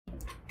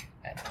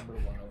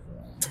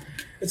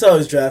It's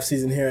always draft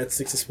season here at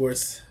 60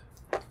 Sports.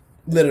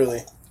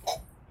 Literally.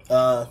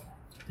 The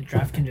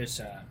draft can just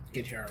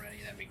get here already.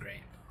 That'd be great.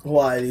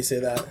 Why do you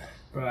say that?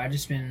 Bro,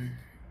 it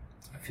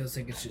feels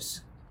like it's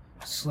just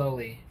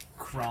slowly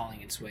crawling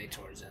its way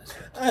towards us.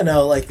 I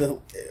know, like,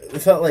 it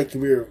felt like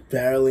we were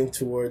barreling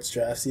towards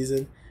draft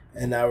season,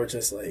 and now we're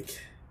just, like,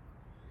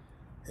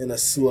 in a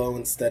slow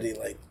and steady,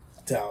 like,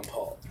 down.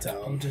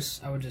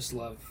 I would just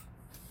love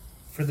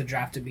for the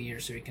draft to be here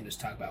so we can just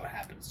talk about what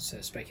happens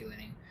instead of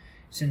speculating.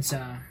 Since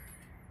I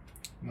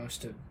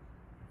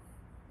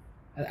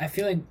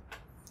feel like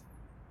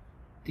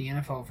the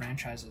NFL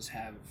franchises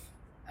have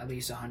at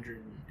least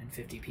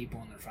 150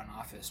 people in their front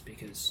office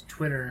because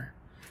Twitter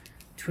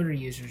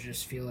users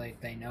just feel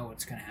like they know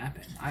what's going to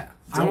happen. I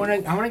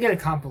want to get a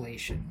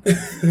compilation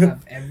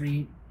of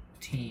every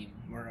team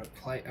where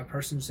a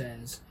person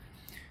says,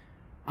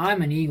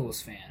 "I'm an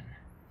Eagles fan,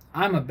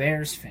 I'm a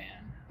Bears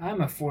fan, I'm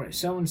a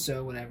so and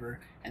so whatever,"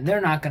 and they're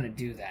not going to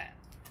do that.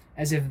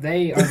 As if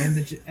they're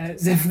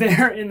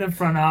in the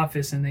front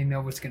office and they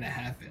know what's going to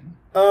happen.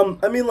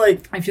 I mean,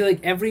 like, I feel like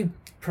every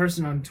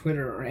person on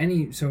Twitter or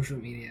any social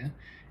media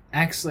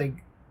acts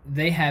like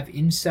they have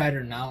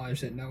insider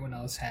knowledge that no one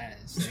else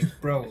has.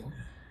 Like, bro.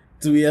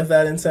 Do we have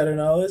that insider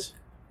knowledge?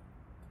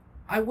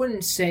 I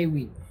wouldn't say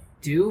we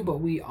do,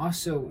 but we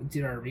also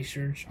did our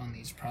research on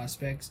these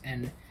prospects,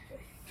 and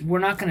we're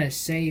not going to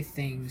say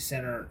things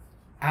that are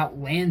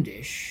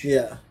outlandish.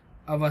 Yeah.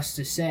 Of us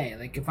to say,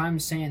 like, if I'm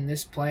saying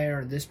this player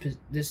or this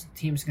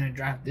team's going to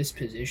draft this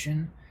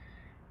position,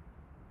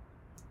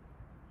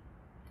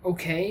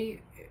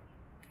 okay,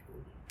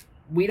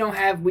 we don't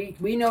have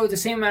we know the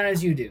same amount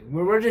as you do.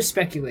 We're just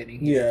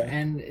speculating here. Yeah.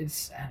 And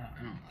it's I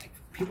don't like,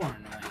 people are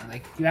annoying.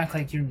 Like, you act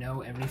like you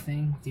know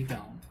everything. You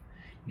don't.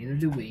 Neither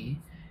do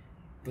we.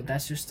 But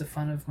that's just the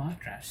fun of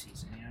mock draft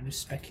season, just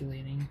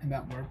speculating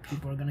about where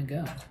people are going to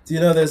go. Do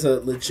you know there's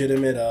a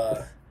legitimate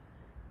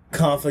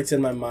conflict in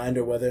my mind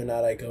or whether or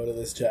not I go to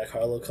this Jack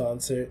Harlow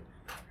concert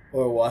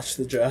or watch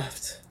the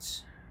draft?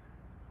 It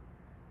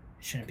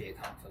shouldn't be a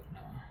conflict,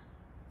 Noah.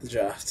 The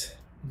draft.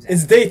 Exactly.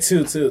 It's day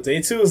 2 too.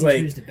 Day 2 is Day like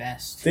 2 is the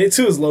best. Day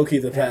 2 is low-key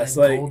the best.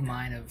 Like, like gold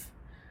mine of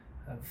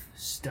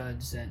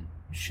studs that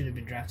should have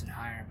been drafted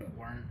higher but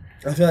weren't.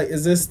 I feel like,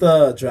 is this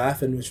the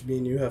draft in which me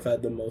and you have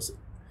had the most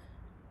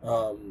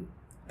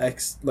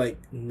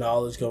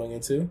knowledge going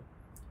into?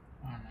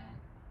 I don't know.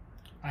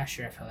 Last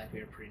year I felt like we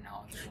were pretty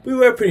knowledgeable. We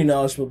were pretty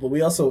knowledgeable, but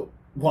we also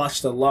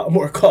watched a lot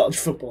more college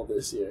football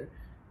this year.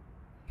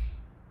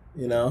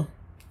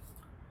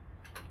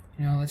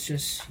 It's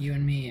just you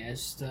and me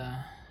as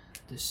the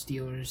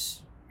Steelers.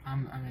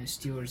 I'm a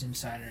Steelers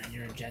insider and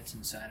you're a Jets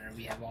insider.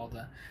 We have all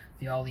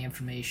the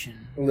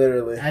information.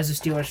 Literally. As a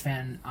Steelers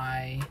fan,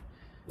 I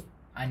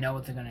know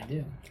what they're gonna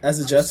do. As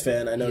a Jets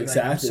fan, I know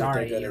exactly what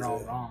they're gonna do. You're all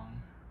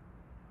wrong.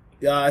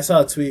 Yeah, I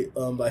saw a tweet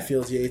by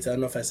Fields Yates. I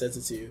don't know if I sent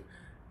it to you,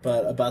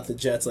 but about the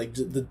Jets, like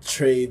the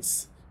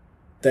trades,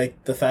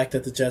 like the fact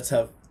that the Jets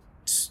have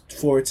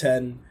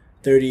 4-10,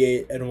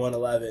 38, and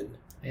 111.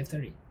 They have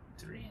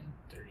 33 and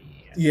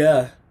 38.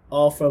 Yeah,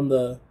 all from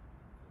the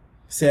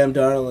Sam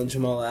Darnold and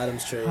Jamal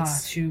Adams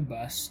trades. 2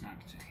 busts.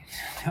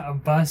 A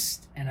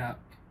bust and a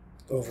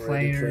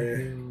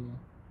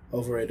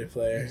Overrated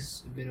player.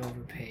 Is a bit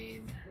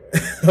overpaid.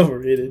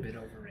 Overrated. A bit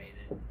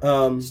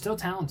overrated. Still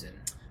talented.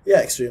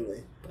 Yeah,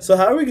 extremely. So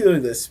how are we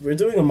doing this? We're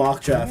doing a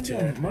mock draft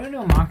here. We're going to do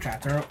a mock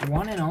draft. Our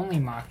one and only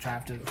mock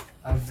draft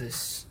of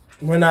this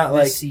We're not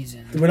like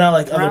season. We're not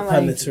like other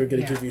pundits who are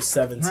going to give you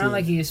 17. We're not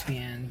like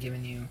ESPN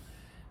giving you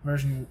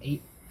version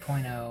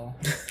 8.0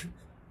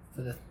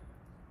 for the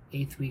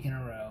 8th week in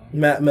a row.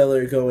 Matt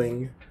Miller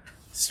going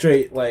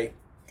straight, like,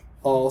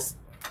 all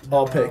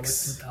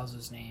picks. What the hell's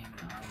his name?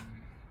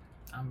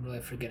 I'm really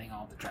forgetting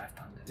all the draft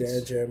pundits.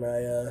 Dan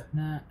Jeremiah,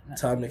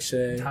 Todd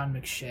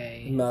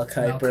McShay, Mel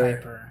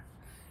Kiper.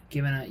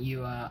 Giving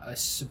you a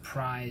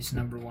surprise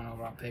number 1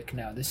 overall pick.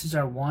 No, this is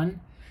our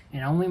one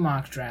and only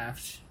mock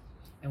draft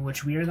in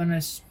which we are going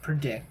to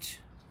predict,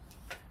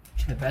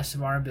 to the best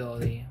of our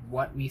ability,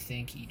 what we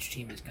think each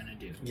team is going to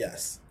do.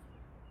 Yes.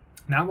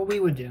 Not what we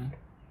would do,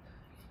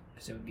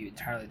 because it would be an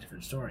entirely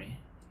different story,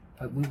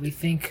 but what we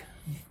think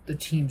the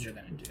teams are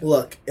going to do.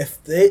 Look,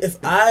 if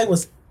I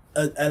was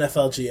an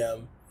NFL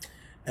GM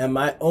and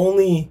my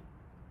only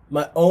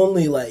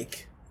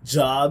like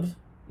job,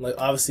 like,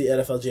 obviously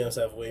NFL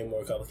GMs have way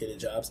more complicated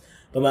jobs,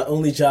 but my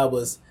only job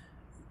was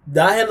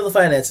not handle the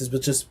finances,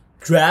 but just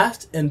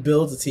draft and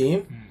build a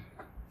team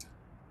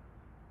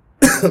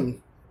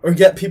or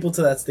get people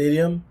to that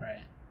stadium.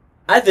 Right.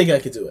 I think I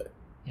could do it.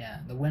 Yeah,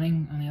 the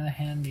winning, on the other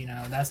hand,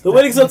 that's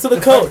winning's up to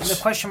the coach. The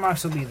question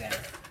marks will be there.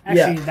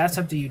 Actually, that's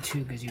up to you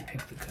too, because you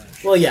picked the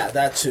coach. Well, yeah,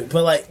 that too.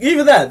 But like,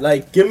 even that,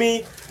 like, give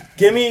me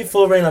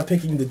full reign on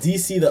picking the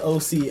DC, the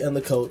OC, and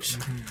the coach,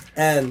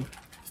 and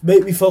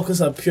make me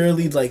focus on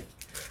purely like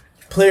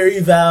player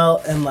eval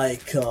and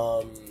like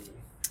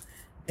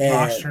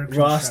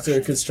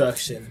roster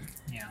construction.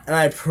 Yeah. And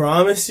I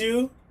promise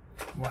you,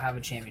 we'll have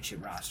a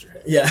championship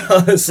roster.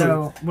 Yeah.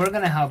 So we're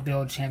gonna help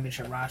build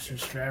championship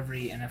rosters for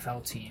every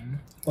NFL team.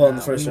 Well, in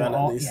the first round,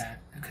 at least. Yeah,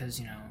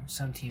 because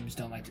some teams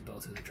don't like to go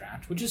through the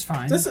draft, which is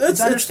fine. It's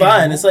understandable.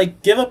 fine. It's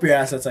like give up your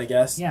assets, I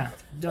guess. Yeah.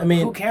 I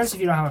mean, who cares if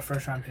you don't have a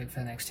first round pick for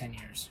the next 10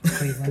 years?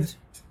 Cleveland,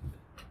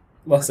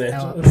 Los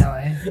Angeles,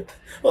 LA.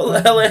 Well,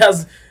 LA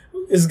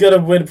is gonna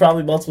win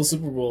probably multiple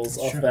Super Bowls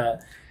off Sure.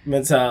 that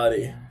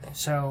mentality. Yeah.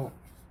 So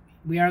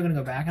we are going to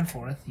go back and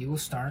forth. You will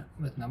start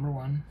with number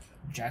 1,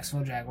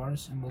 Jacksonville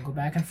Jaguars, and we'll go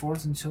back and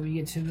forth until we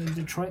get to the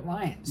Detroit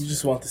Lions. You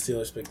just want the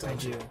Steelers picked I up.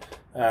 do.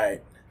 All right.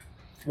 I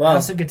Well,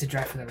 also get to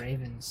draft for the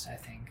Ravens, I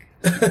think.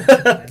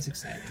 That's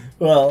exciting.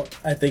 well,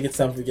 I think it's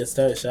time to get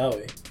started, shall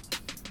we?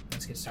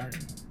 Let's get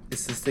started.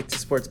 It's the Stick to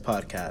Sports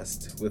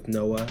podcast with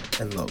Noah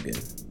and Logan.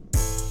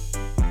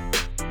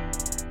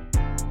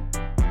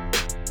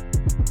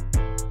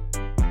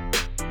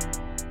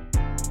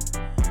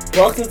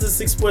 Welcome to the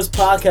Six Sports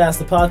Podcast,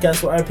 the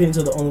podcast where our opinions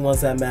are the only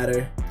ones that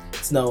matter.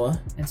 It's Noah.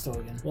 It's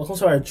Logan. Welcome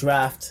to our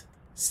draft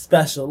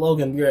special.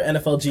 Logan, we're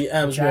NFL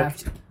GMs.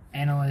 Draft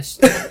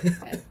analyst,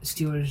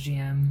 Steelers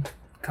GM,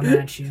 coming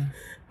at you.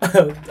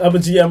 I'm a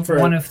GM for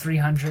 1 of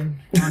 300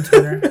 on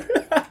Twitter.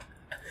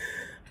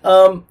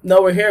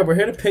 No, we're here. We're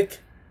here to pick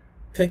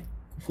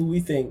who we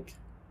think.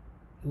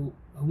 Who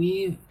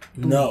we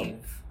No.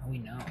 believe. Who we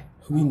know.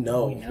 Who we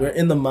know. Who we know. We're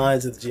in the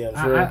minds of the GMs.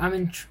 I'm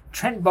in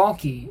Trent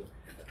Baalke,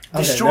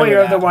 Okay, destroyer never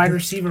of the that. wide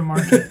receiver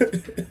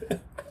market,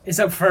 is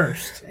up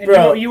first. And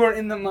Bro, you are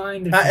in the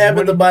mind of I am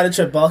in the mind of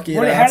Trent Baalke,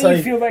 and how I'll do tell you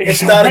you, feel about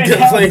it's yourself not a right good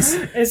now? place.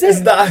 Is It's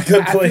it? not a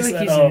good I place feel like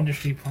at he's an all.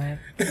 industry plant.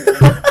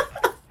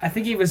 I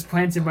think he was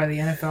planted by the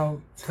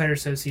NFL Player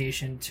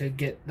Association to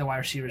get the wide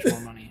receivers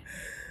more money.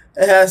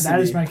 It has to That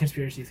be. is my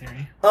conspiracy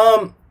theory.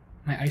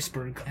 My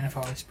iceberg,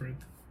 NFL iceberg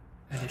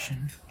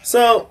edition.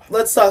 So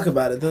let's talk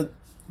about it.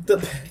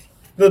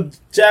 The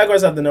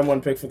Jaguars have the number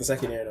 1 pick for the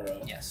second year in a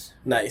row. Yes.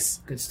 Nice.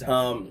 Good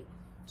stuff.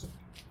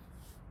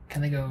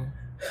 Can they go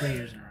 3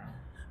 years in a row?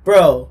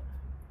 Bro,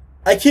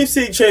 I keep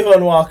seeing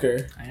Trayvon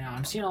Walker. I know.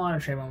 I'm seeing a lot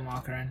of Trayvon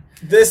Walker, and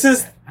This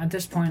is at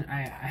this point,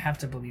 I have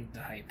to believe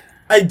the hype.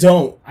 I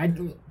don't.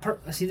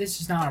 See, this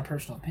is not a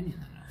personal opinion.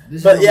 Though.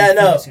 This But is yeah, what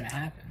we no. think is going to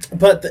happen.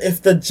 But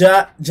if the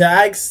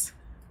Jags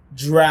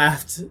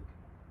draft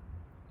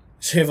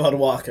Trayvon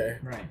Walker,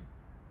 Right.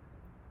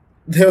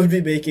 they would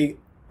be making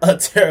a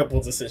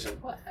terrible decision.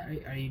 What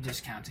are you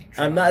discounting?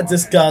 I'm Trayvon not Walker?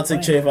 discounting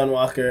Why? Trayvon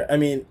Walker. I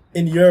mean,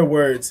 in your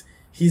words,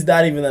 he's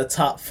not even a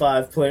top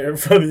 5 player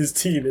from his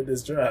team in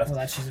this draft. Well,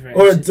 that's just very.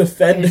 Or a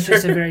defender. It's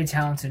just a very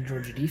talented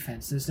Georgia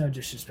defense. There's no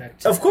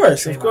disrespect to Of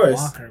course, Trayvon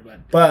Walker,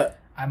 But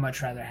I'd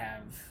much rather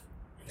have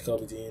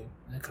Kobe Dean.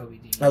 Kobe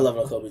Dean. I love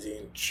Kobe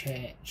Dean.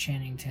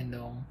 Channing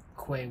Tindall,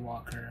 Quay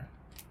Walker,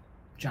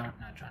 Jonathan.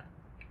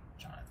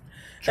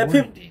 And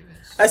Jordan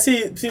Davis. I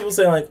see people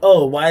saying like,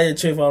 "Oh, why did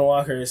Trayvon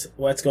Walker's?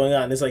 What's going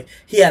on?" It's like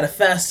he had a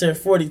faster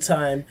 40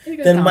 time He had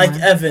a good than Mike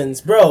combine.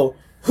 Evans, bro.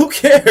 Who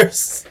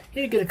cares?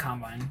 He had a good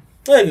combine.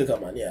 Yeah, good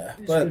come on, yeah,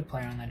 He's a but good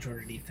player on that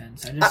Georgia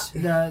defense.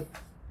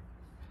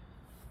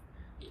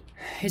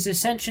 His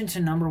ascension to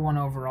number 1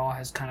 overall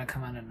has kind of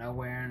come out of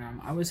nowhere,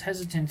 and I was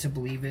hesitant to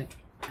believe it,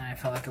 and I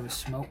felt like it was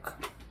smoke.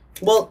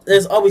 well,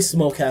 there's always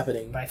smoke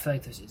happening. But I feel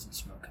like this isn't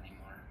smoke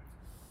anymore.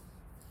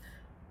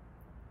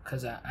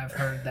 Because I've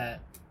heard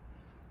that,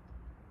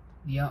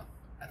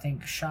 I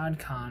think Shad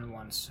Khan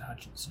wants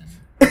Hutchinson.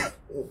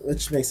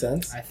 Which makes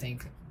sense. I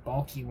think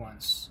Baalke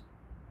wants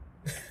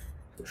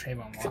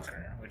Trayvon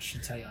Walker, which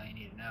should tell you all you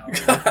need to know.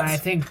 And I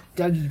think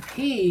Dougie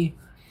P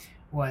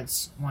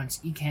wants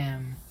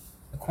Ekam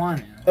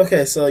Ekwonu.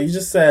 Okay, so you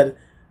just said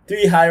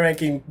 3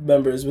 high-ranking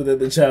members within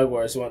the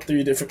Jaguars want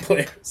 3 different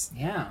players.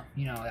 Yeah,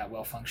 that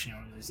well-functioning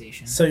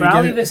organization. So but you're I'll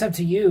gonna- leave this up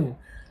to you.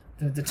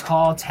 The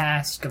tall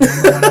task of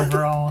number 1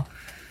 overall.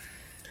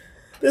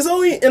 There's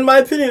only, in my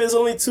opinion, there's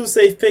only 2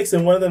 safe picks,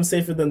 and one of them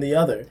safer than the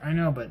other. I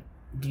know, but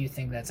do you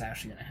think that's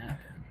actually going to happen?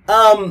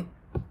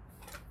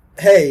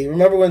 Hey,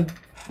 remember when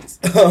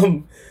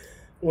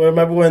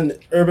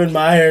Urban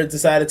Meyer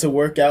decided to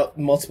work out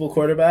multiple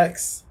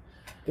quarterbacks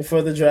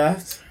before the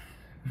draft?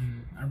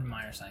 Urban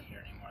Meyer's not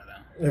here anymore,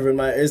 though. Urban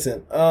Meyer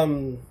isn't.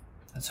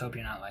 Let's hope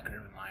you're not like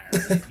Urban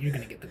Meyer. You're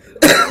going to get the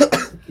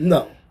boot.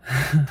 No.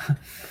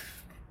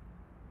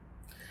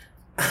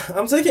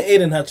 I'm taking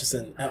Aiden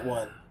Hutchinson at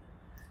 1.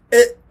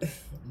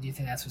 Do you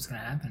think that's what's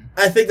going to happen?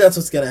 I think that's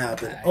what's going to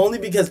happen. Only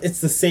because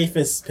it's the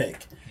safest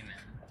pick.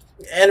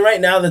 And right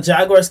now, the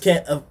Jaguars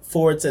can't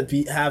afford to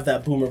have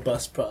that boomer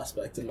bust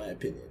prospect, in my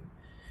opinion.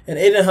 And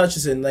Aiden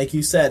Hutchinson, like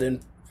you said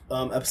in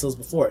episodes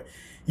before,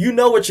 you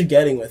know what you're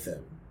getting with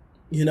him.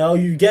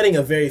 You're getting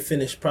a very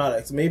finished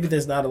product. Maybe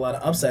there's not a lot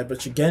of upside,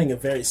 but you're getting a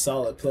very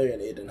solid player in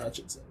Aiden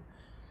Hutchinson.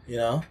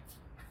 Yeah.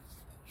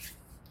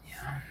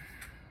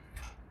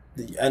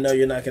 I know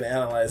you're not going to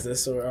analyze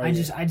this, or are I you?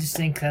 just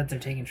think that they're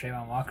taking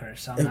Trayvon Walker,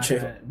 so I'm not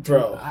Trayvon- going to...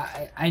 bro.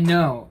 I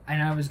know.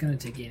 I was going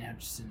to take Aiden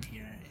Hutchinson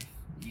here if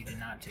you did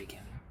not take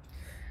him.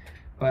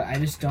 But I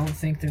just don't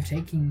think they're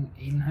taking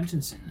Aiden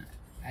Hutchinson.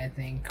 I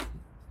think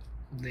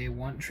they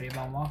want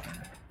Trayvon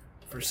Walker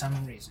for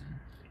some reason.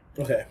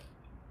 Okay.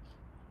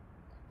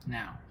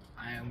 Now,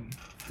 I am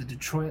the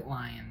Detroit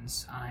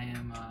Lions. I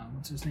am,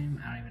 what's his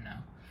name? I don't even know.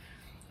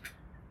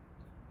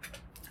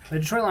 The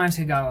Detroit Lions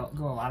could go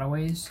a lot of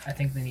ways. I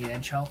think they need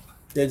edge help.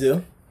 They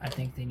do. I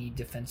think they need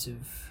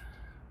defensive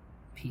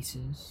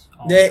pieces.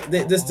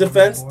 This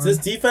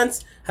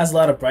defense has a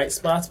lot of bright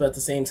spots, but at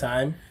the same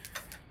time,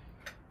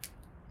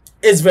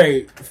 it's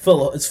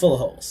full of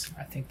holes.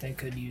 I think they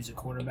could use a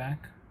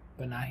quarterback,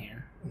 but not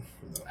here.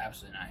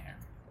 Absolutely not here.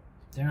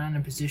 They're not in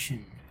a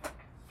position.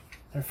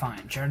 They're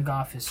fine. Jared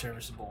Goff is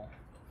serviceable.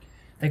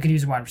 They could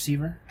use a wide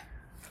receiver.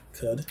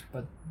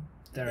 But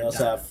they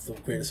also have the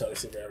greatest wide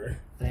receiver ever.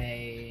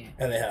 They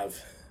have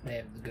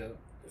the GOAT.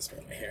 This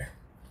man right here.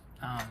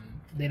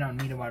 They don't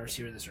need a wide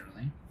receiver this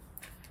early.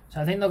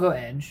 So I think they'll go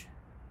edge.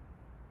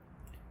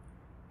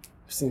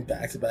 I've seen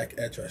back-to-back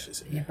edge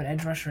rushers here. Yeah, but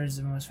edge rusher is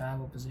the most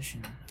valuable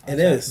position. It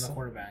is. From the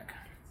quarterback.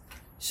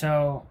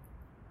 So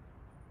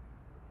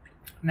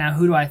now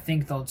who do I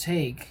think they'll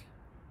take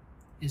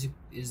is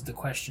the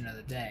question of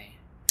the day.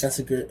 That's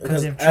a good...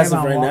 Because if as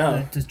of right now...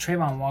 Does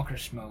Trayvon Walker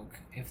smoke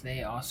if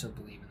they also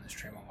believe in this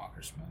Trayvon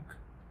Walker smoke?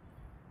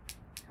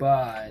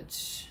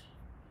 But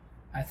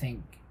I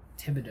think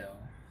Thibodeau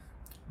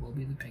will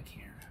be the pick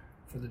here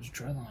for the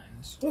Detroit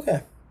Lions.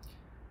 Okay.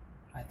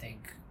 I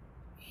think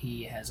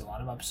he has a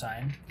lot of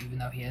upside, even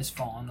though he has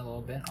fallen a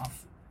little bit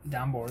off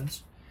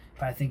downboards.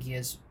 But I think he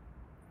has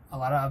a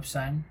lot of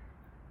upside.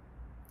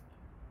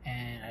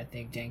 And I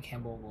think Dan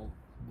Campbell will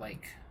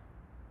like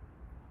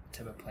the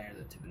type of player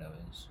that Thibodeau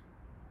is.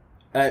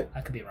 I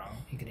could be wrong.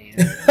 He could hate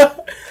him.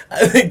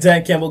 I think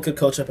Dan Campbell could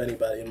coach up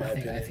anybody, in my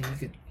opinion. I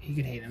think he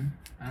could hate him.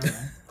 I don't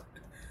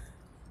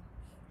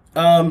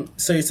know.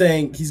 So you're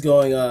saying he's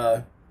going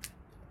Kayvon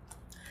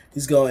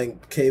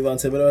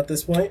Thibodeau at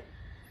this point?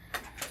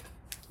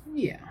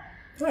 Yeah.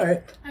 All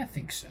right. I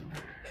think so.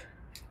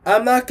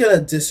 I'm not gonna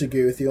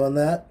disagree with you on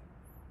that,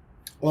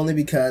 only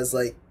because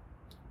I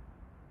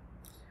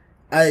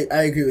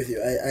agree with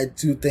you. I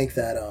do think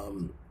that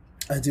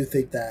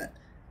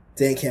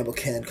Dan Campbell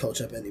can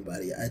coach up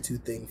anybody. I do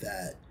think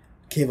that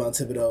Kayvon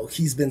Thibodeau,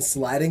 he's been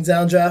sliding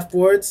down draft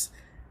boards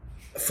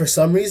for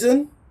some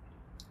reason.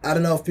 I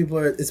don't know if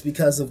it's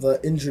because of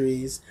the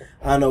injuries.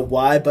 I don't know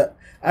why, but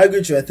I agree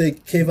with you. I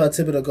think Kayvon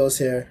Thibodeau goes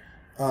here.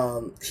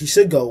 He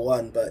should go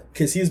 1, but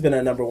because he's been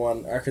our number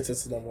 1, our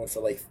consistent number 1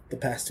 for the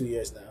past 2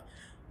 years now.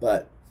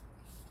 But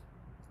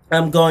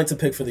I'm going to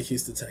pick for the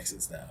Houston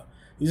Texans now.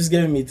 You're just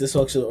giving me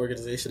dysfunctional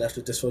organization after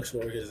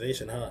dysfunctional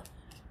organization, huh?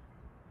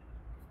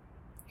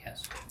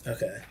 Yes.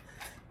 Okay.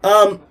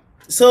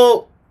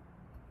 So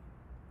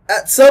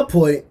at some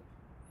point,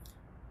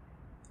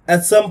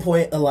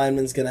 a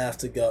lineman's gonna have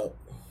to go.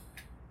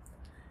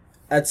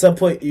 At some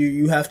point,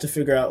 you have to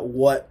figure out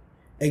what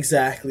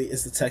exactly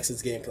is the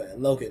Texans' game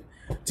plan. Logan,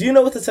 do you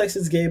know what the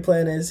Texans' game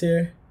plan is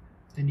here?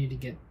 They need to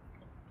get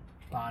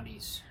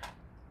bodies.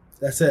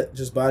 That's it.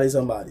 Just bodies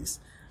on bodies.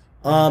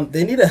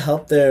 They need to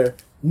help their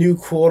new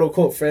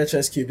quote-unquote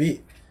franchise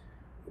QB.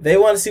 They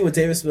want to see what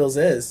Davis Mills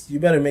is. You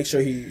better make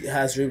sure he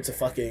has room to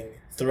fucking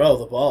throw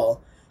the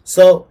ball.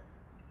 So,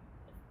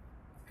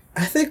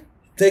 I think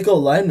they go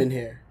lineman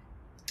here.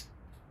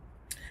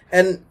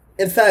 And,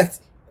 in fact,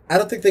 I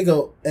don't think they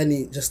go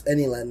any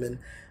lineman.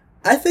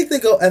 I think they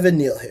go Evan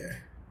Neal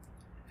here.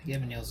 I think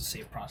Evan Neal's a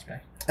safe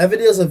prospect. Evan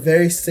Neal's a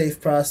very safe I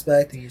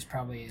prospect. think he's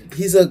probably...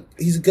 He's a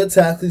good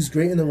tackle. He's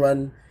great in the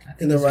run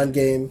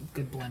game.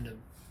 Good blend of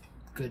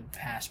good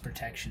pass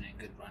protection and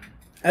good run.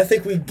 I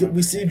think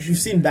we've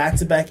seen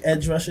back-to-back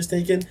edge rushers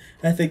taken.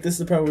 I think this is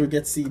the part where we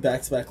get to see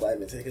back-to-back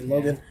linemen taken. Yeah.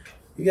 Logan,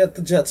 you got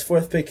the Jets'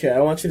 4th pick here.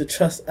 I want you to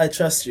trust. I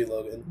trust you,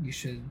 Logan. You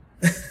should.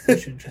 You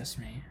should trust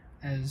me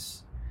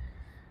as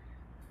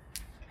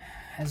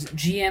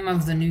GM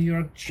of the New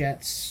York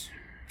Jets.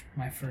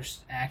 My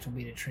first act will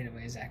be to trade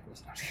away Zach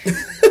Wilson.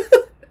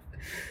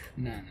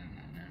 No.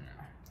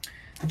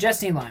 The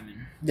Jets need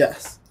linemen.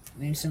 Yes.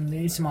 They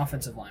need some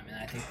offensive linemen.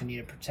 I think they need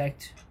to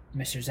protect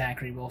Mr.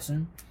 Zachary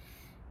Wilson.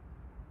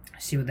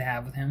 See what they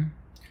have with him,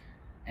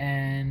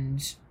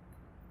 and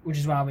which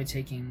is why I'll be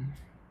taking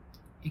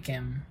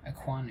Ikem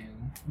Ekwonu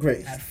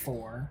at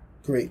 4.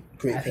 Great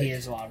pick. He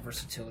has a lot of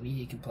versatility.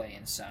 He can play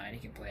inside. He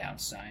can play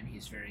outside.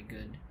 He's very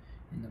good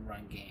in the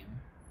run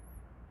game.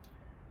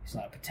 He's a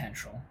lot of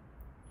potential.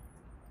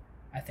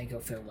 I think he'll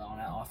fit well on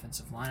that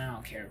offensive line. I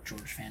don't care if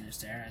George Fant is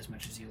there, as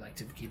much as you like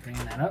to keep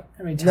bringing that up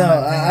every time. No,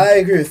 I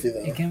agree with you,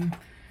 though. Ikem.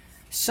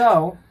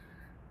 So,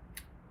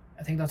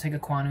 I think they'll take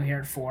Ekwonu here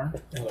at 4.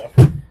 Hello.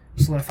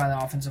 Solidify the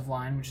offensive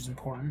line, which is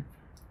important,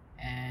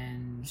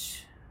 and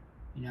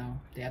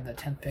they have that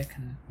 10th pick,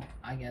 and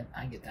I get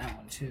that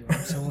one too.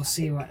 So we'll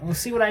see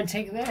what I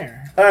take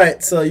there. All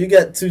right, so you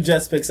get 2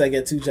 Jets picks, I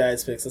get 2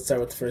 Giants picks. Let's start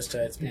with the first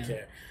Giants pick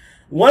here.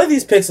 One of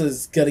these picks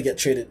is gonna get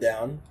traded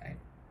down.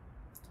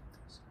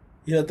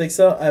 You don't think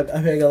so?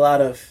 I'm hearing a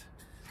lot of.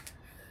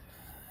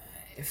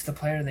 If the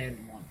player they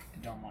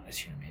don't want is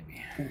here,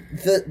 maybe.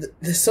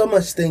 There's so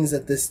much things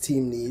that this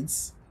team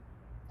needs.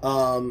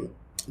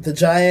 The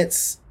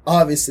Giants.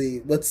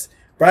 Obviously,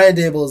 Brian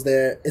Dable is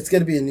there. It's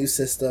going to be a new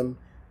system.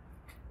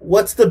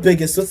 What's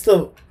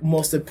the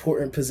most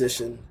important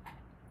position,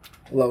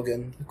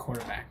 Logan? The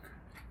quarterback.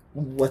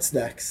 What's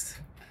next?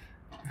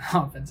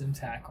 Offensive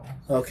tackle.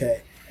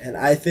 Okay. And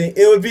I think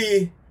it would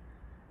be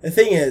The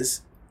thing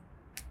is,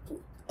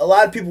 a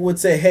lot of people would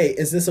say, hey,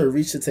 is this a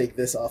reach to take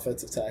this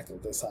offensive tackle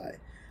this high?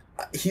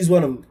 He's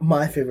one of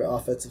my favorite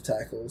offensive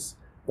tackles.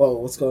 Whoa,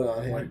 what's going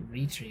on here? What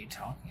reach are you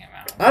talking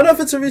about? I don't know if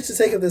it's a reach to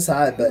take him this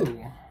high, but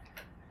Ooh.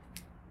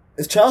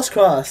 it's Charles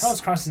Cross.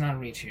 Charles Cross is not a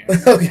reach here.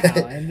 Okay.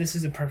 Now, and this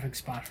is a perfect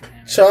spot for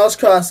him. Charles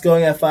Cross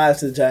going at 5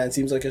 to the Giants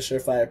seems like a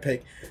surefire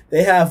pick.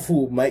 They have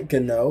Mike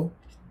Gano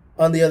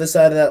on the other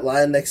side of that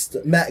line next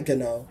to Matt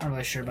Gano. I'm not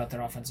really sure about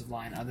their offensive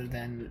line other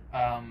than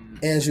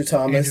Andrew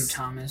Thomas. Andrew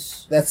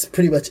Thomas. That's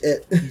pretty much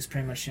it. He's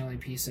pretty much the only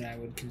piece that I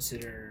would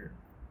consider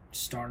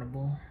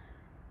startable.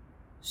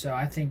 So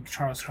I think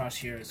Charles Cross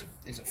here is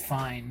a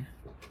fine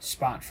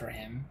spot for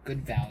him.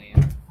 Good value.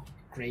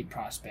 Great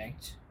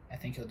prospect. I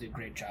think he'll do a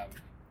great job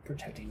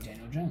protecting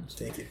Daniel Jones.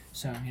 Thank you.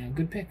 So,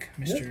 good pick,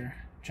 Mr.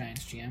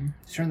 Giants GM.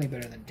 Certainly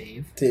better than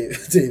Dave.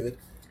 David.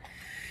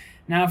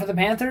 Now for the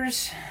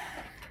Panthers,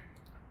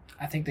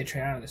 I think they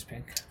trade out of this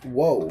pick.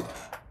 Whoa.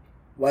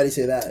 Why do you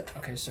say that?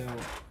 Okay, so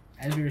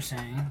as we were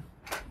saying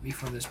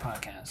before this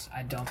podcast,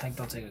 I don't think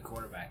they'll take a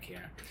quarterback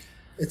here.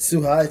 It's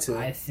too high, too.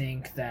 I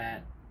think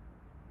that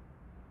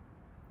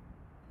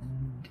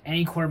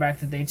any quarterback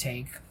that they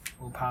take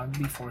will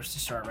probably be forced to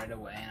start right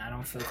away, and I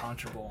don't feel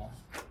comfortable,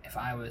 if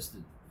I was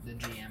the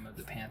GM of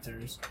the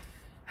Panthers,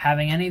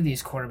 having any of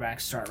these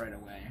quarterbacks start right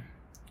away.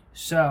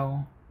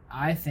 So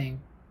I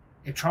think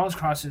if Charles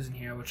Cross isn't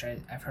here, which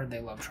I've heard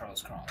they love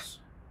Charles Cross,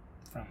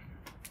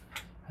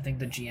 I think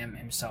the GM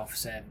himself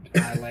said,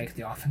 I like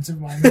the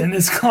offensive lineman in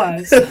this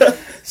class.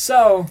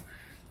 So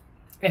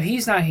if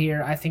he's not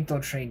here, I think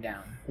they'll trade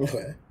down.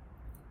 Okay.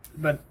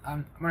 But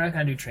we're not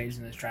going to do trades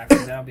in this draft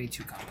because that'll be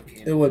too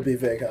complicated. It would be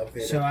very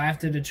complicated. So I have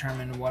to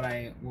determine what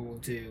I will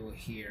do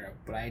here,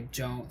 but I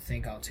don't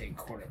think I'll take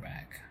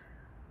quarterback.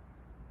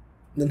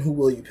 Then who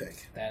will you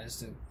pick? That is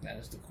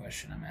the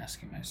question I'm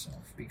asking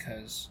myself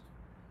because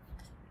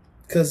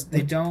Because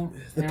they don't.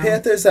 The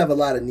Panthers have a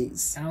lot of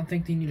needs. I don't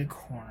think they need a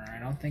corner. I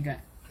don't think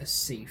a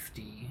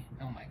safety.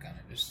 Oh my god!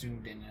 I just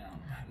zoomed in.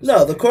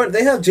 No, the corner.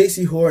 They have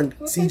J.C. Horn,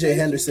 C.J.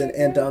 Henderson,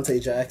 and Dante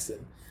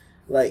Jackson.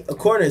 Like a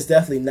corner is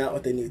definitely not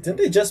what they need. Didn't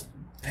they just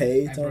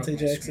pay Dante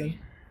Jackson?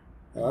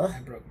 Huh? I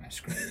broke my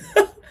screen.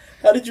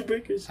 How did you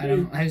break your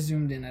screen? I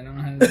zoomed in. I don't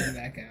know how to zoom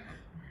back out.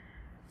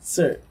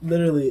 Sir,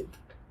 literally.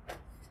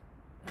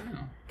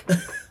 Oh.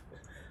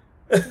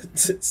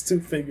 It's two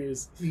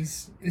fingers.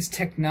 This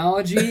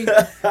technology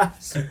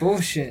is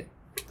bullshit.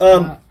 Do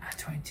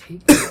I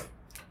take?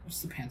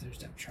 What's the Panthers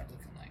depth chart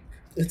looking like?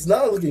 It's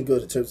not looking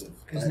good in terms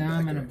of. Because now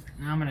I'm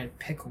in a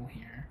pickle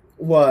here.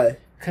 Why?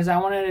 Because I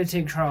wanted to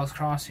take Charles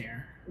Cross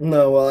here.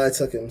 No, well, I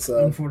took him,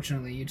 so.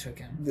 Unfortunately, you took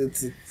him.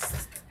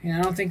 I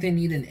don't think they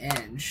need an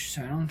edge,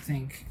 so I don't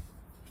think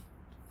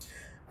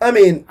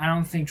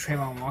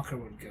Trayvon Walker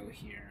would go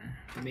here,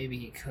 but maybe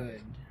he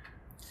could.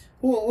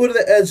 What are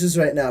the edges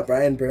right now?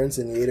 Brian Burns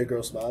and Yader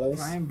Gross-Matos?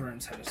 Brian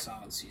Burns had a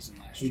solid season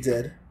last year. He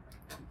did.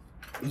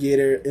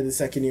 Yader in the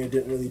second year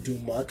didn't really do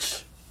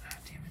much. Oh,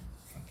 damn it.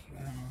 Fuck you.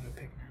 I don't know who to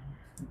pick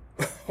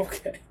now.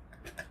 Okay.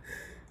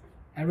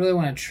 I really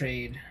want to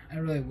trade. I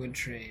really would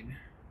trade.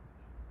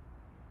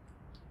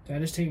 Do I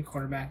just take a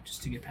quarterback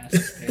just to get past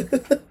this pick?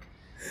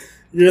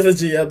 You're the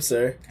GM,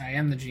 sir. I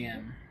am the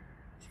GM.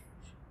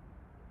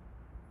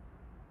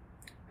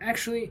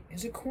 Actually,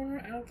 is a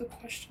corner out of the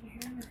question here?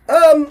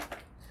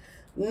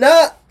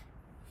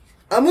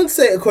 I wouldn't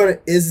say a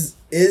corner is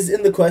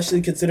in the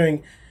question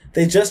considering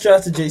they just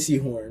drafted J.C.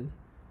 Horn.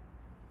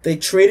 They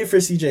traded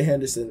for C.J.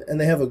 Henderson, and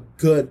they have a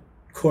good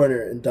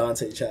corner in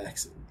Dante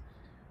Jackson.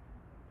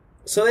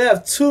 So they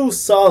have two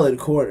solid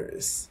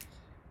corners,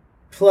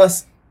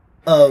 plus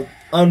a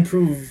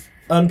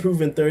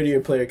unproven third-year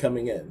player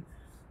coming in.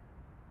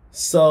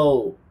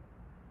 So,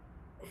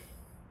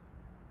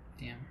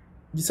 damn.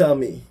 You tell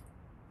me.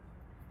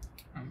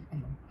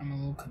 I'm a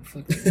little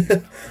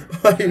conflicted.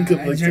 Why are you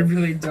conflicted? I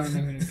really don't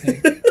know who to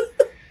pick.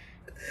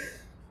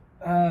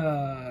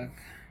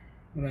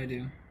 What do I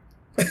do?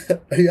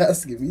 Are you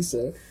asking me,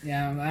 sir?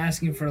 Yeah, I'm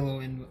asking for a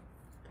little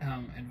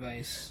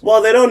advice.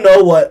 Well, they don't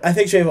know what. I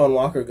think Trayvon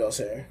Walker goes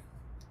here.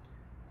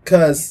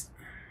 Because.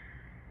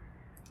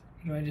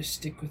 Do I just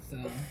stick with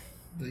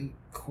the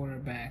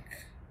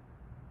quarterback?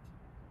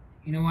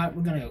 You know what?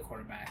 We're going to go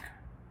quarterback.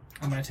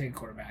 I'm going to take a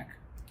quarterback.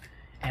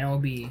 And it will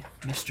be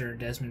Mr.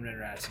 Desmond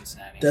Ridder out of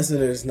Cincinnati.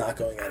 Desmond Ridder is not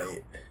going at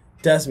 8.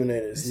 Desmond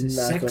Ridder is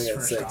not going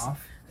at 6.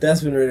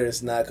 Desmond Ridder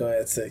is not going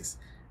at 6.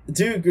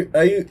 Do you agree?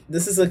 Are you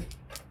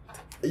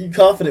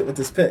confident with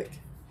this pick?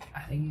 I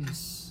think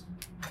it's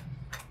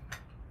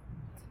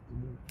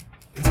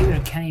either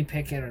Kenny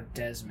Pickett or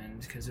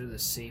Desmond because they're the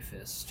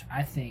safest.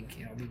 I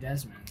think it'll be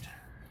Desmond.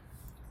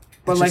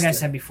 But like I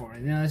said before,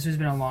 this has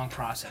been a long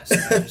process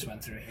that I just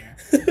went through here.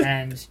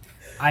 And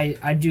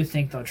I do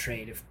think they'll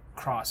trade if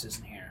Cross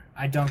isn't here.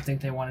 I don't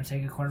think they want to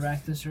take a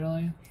quarterback this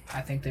early.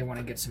 I think they want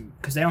to get some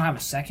because they don't have a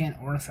second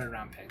or a third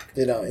round pick.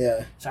 They don't,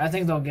 yeah. So I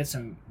think they'll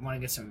want to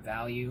get some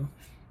value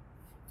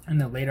in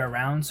the later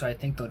rounds. So I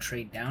think they'll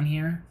trade down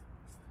here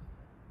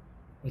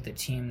with a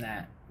team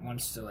that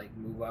wants to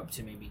move up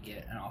to maybe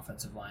get an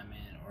offensive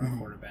lineman or a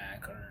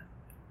quarterback or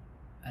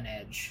an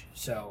edge.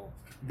 So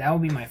that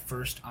would be my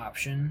first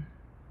option.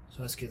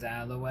 So let's get that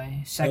out of the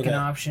way. Second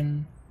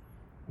option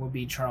would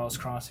be Charles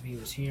Cross if he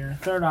was here.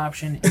 Third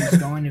option is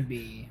going to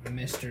be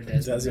Mr.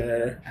 Desmond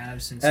Ridder out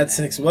of Cincinnati. At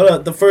 6.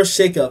 What the first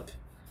shakeup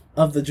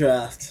of the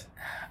draft?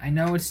 I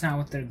know it's not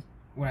what they're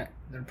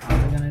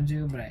probably gonna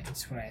do, but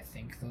it's what I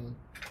think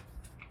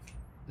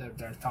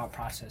their thought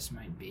process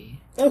might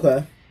be.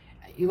 Okay.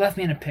 You left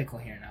me in a pickle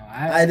here, Noah.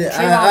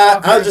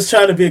 I was just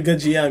trying to be a good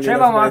GM.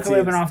 Trayvon Walker would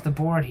have been off the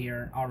board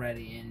here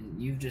already,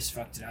 and you've just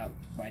fucked it up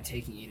by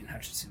taking Aiden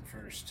Hutchinson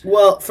first.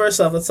 Well, first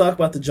off, let's talk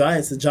about the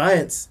Giants. The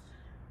Giants,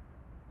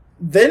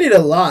 they need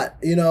a lot.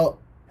 You know,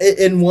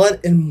 in one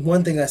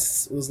thing I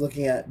was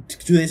looking at,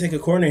 do they take a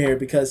corner here?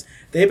 Because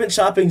they've been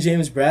chopping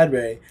James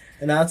Bradbury,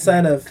 and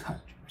outside of,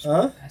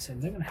 I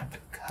said they're gonna have to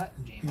cut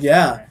James.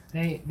 Yeah.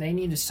 Bradbury. They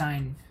need to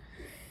sign.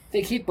 If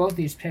they keep both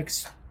these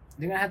picks,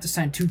 they're gonna have to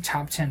sign 2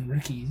 top 10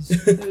 rookies.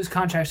 Those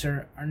contracts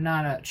are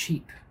not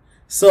cheap.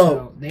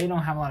 So they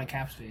don't have a lot of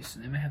cap space. So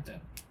they might have to.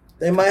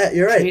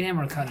 You're right. Trade him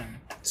or cut him.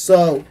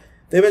 So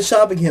they've been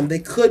shopping him. They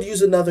could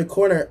use another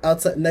corner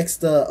outside next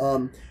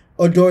to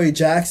Odori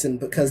Jackson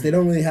because they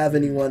don't really have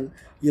anyone,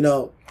 you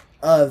know,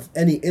 of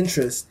any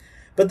interest.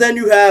 But then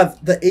you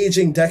have the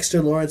aging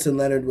Dexter Lawrence and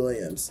Leonard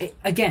Williams.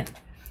 Again,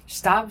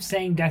 stop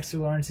saying Dexter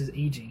Lawrence is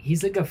aging.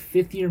 He's like a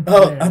 5th-year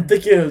player. Oh, I'm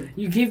thinking.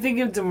 You keep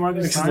thinking of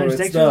DeMarcus Lawrence.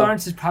 Dexter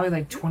Lawrence is probably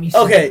like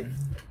 27. Okay.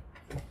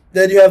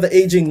 Then you have the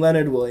aging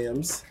Leonard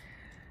Williams.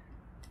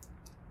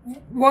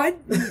 What?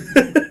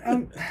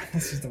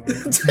 This is the one.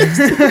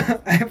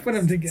 I put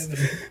them together.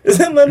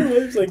 Isn't Leonard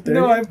Williams like 30?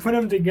 No, I put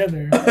them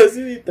together. Is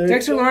he 30?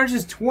 Dexter Lawrence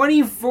is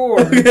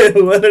 24. Okay,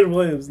 Leonard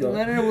Williams, though.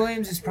 Leonard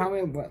Williams is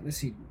probably, let's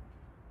see,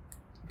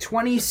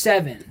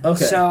 27.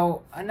 Okay.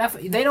 So, enough.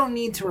 They don't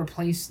need to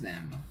replace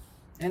them.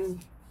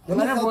 And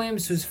Leonard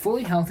Williams was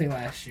fully healthy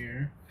last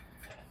year.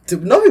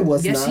 No, he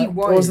was not. Yes, he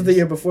was. Or was it the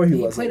year before he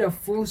was? He played a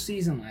full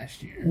season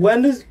last year.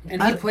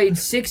 He played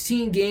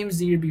 16 games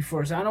the year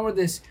before. So, I don't know where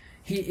this...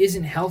 He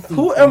isn't healthy.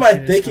 Who am I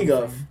thinking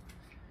of?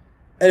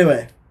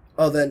 Anyway,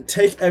 then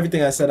take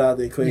everything I said out of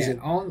the equation.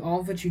 Yeah, all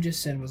of what you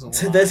just said was a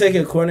lie. They're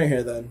taking a corner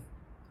here, then.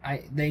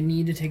 They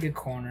need to take a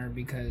corner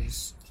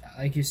because,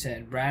 like you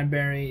said,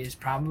 Bradbury is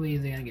probably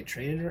either going to get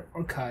traded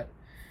or cut.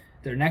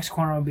 Their next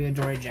corner will be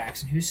Adoree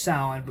Jackson, who's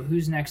solid, but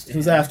who's next to him?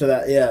 Who's after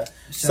that, yeah.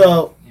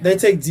 So they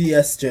take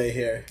DSJ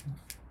here.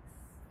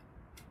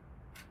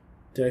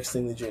 Derek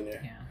Stingley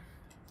Jr. Yeah,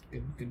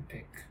 good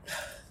pick.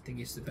 I think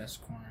he's the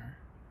best corner.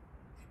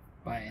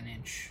 By an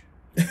inch.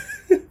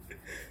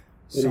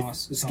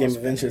 This game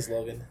of inches,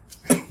 Logan.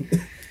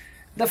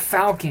 The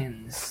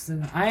Falcons.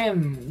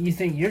 You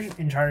think you're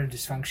in charge of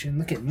dysfunction?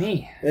 Look at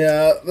me.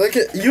 Yeah, look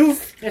at you.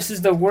 This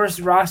is the worst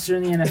roster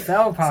in the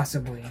NFL,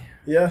 possibly.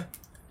 Yeah.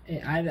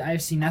 I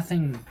see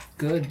nothing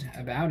good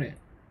about it.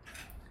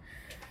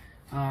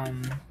 I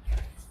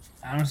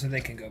don't think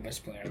they can go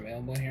best player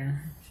available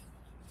here.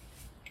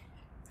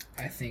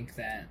 I think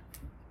that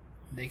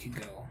they could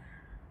go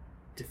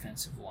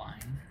defensive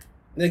line.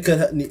 They could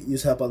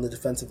use help on the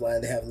defensive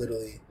line. They have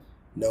literally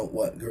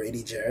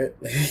Grady Jarrett.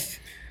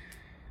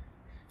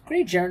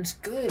 Grady Jarrett's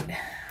good.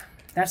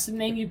 That's the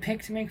name you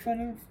picked to make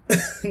fun of?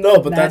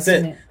 No, but that's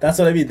it. That's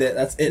what I mean.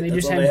 That's it. They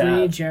just have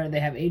Grady Jarrett.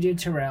 They have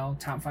AJ Terrell,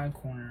 top 5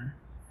 corner.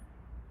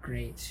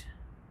 Great.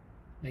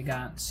 They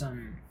got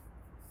some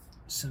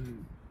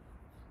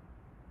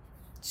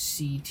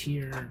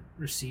C-tier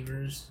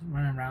receivers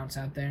running routes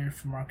out there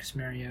for Marcus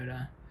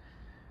Mariota.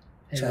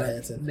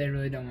 They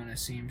really don't want to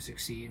see him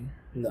succeed.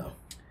 No.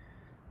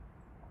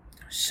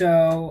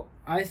 So,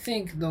 I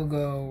think they'll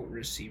go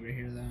receiver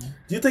here, though.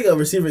 Do you think a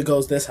receiver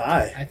goes this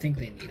high? I think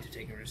they need to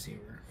take a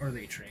receiver, or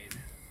they trade.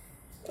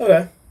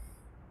 Okay.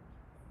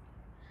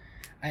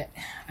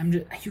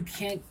 I'm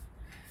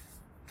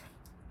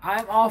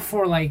all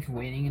for,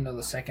 waiting until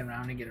the second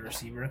round to get a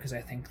receiver, because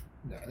I think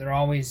they're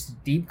always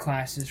deep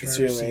classes for a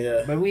receiver.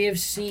 Yeah. But we have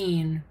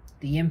seen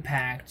the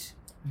impact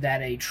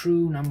that a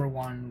true number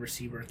 1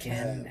 receiver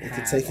can have. It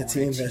could take a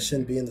team that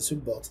shouldn't be in the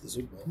Super Bowl to the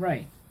Super Bowl.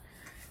 Right.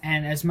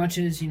 And as much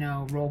as,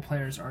 role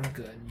players are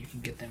good, you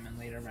can get them in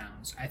later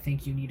rounds, I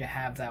think you need to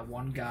have that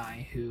one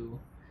guy who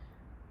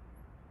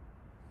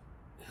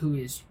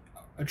is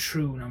a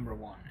true number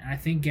 1. And I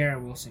think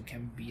Garrett Wilson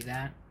can be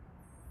that.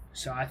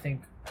 So I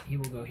think he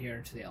will go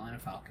here to the Atlanta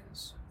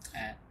Falcons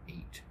at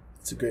 8.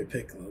 It's a great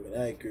pick, Logan.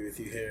 I agree with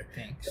you here.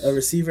 Thanks. A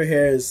receiver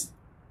here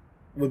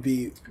would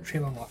be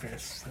Trayvon Walker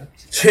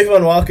slipped.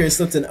 Trayvon Walker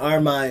slipped in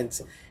our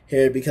minds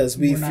here because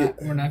we're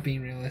not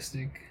being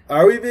realistic.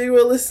 Are we being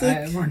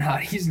realistic? We're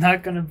not. He's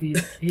not going to be.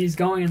 He's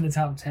going in the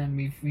top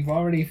 10. We've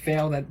already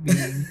failed at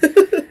being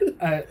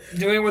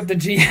doing what the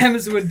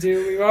GMs would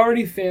do. We've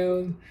already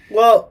failed.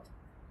 Well,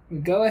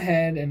 go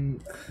ahead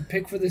and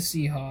pick for the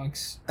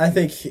Seahawks. I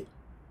think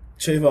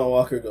Trayvon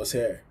Walker goes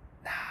here.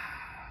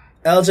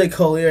 LJ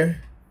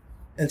Collier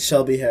and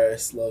Shelby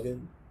Harris,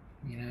 Logan.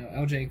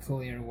 LJ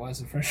Collier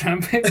was a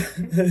first-round pick.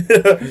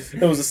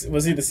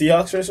 Was he the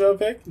Seahawks first-round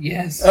pick?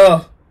 Yes.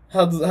 Oh,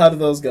 how did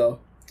those go?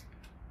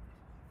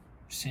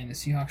 Just saying, the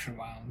Seahawks are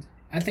wild.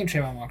 I think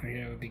Trayvon Walker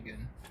here would be good.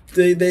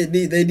 They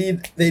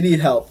need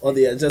help on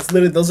the edge. That's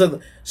literally those are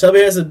Shelby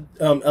Harris and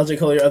LJ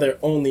Collier are their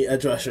only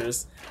edge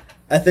rushers.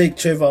 I think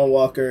Trayvon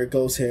Walker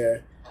goes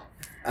here.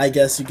 I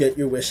guess you get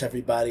your wish,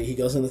 everybody. He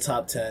goes in the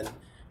top 10.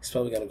 He's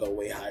probably gonna go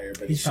way higher,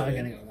 but he's probably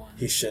gonna go 1.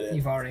 He shouldn't.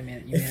 You've already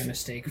made a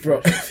mistake.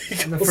 Bro,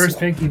 The first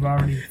pick, you've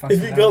already fucked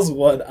if he goes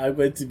 1, I'm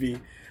going to be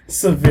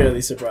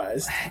severely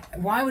surprised.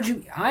 Why would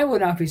you? I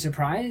would not be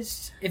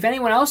surprised. If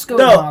anyone else goes,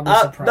 No, I'll be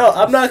surprised. no,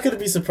 I'm not going to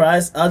be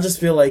surprised. I'll just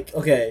feel like,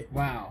 okay,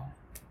 Wow.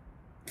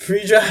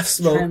 pre-draft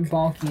smoke. Trent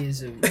Baalke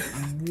is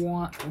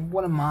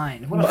what a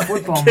mind. What a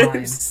football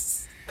mind.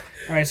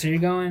 All right, so you're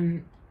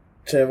going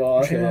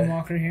Trayvon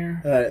Walker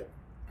here.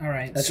 All All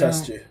right. I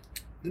trust you.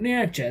 The New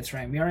York Jets,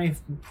 right?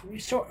 We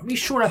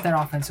short up that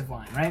offensive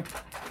line, right?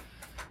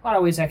 A lot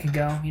of ways I could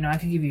go. You know, I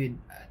could give you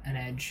an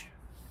edge.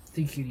 I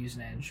think you could use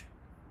an edge.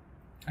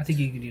 I think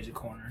you could use a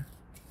corner.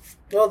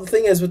 Well, the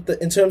thing is,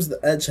 in terms of the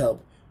edge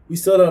help, we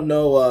still don't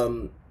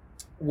know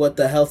what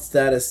the health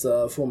status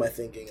of who am I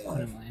thinking of?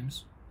 Quinn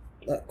Williams.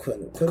 Not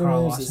Quinn.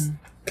 Carl Williams Lawson.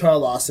 Carl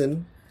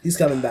Lawson. He's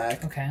coming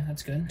back. Okay,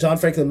 that's good. John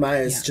Franklin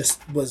Myers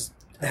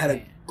had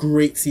a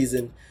great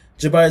season.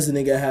 Jabari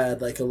Zuniga had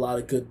like a lot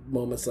of good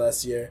moments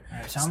last year. All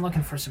right, so I'm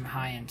looking for some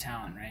high-end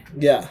talent, right?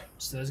 Yeah.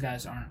 So those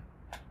guys aren't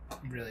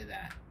really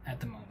that at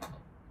the moment.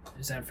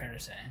 Is that fair to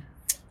say?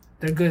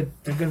 They're good.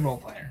 They're good role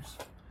players.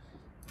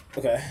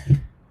 Okay.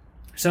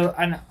 So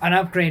an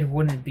upgrade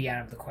wouldn't be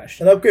out of the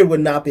question. An upgrade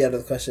would not be out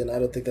of the question. I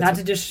don't think that's... Not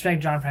to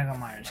disrespect John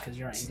Franklin Myers, because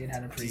you're right, he did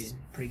have a pretty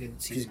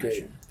good season. He's great. last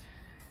year.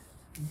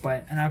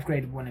 But an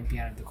upgrade wouldn't be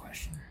out of the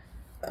question.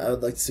 I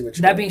would like to see what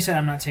you're That being said,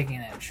 I'm not taking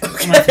an edge.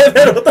 Okay.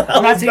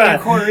 I'm not taking a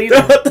corner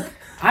either.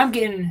 I'm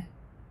getting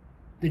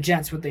the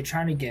Jets what they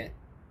try to get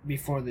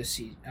before this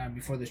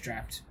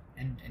draft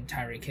and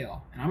Tyreek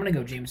Hill. And I'm going to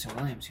go Jameson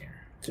Williams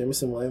here.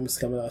 Jameson Williams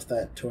coming off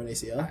that torn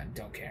ACL? I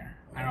don't care.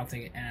 I don't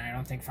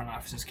think front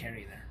offices care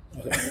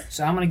either. Okay.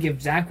 So I'm going to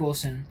give Zach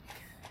Wilson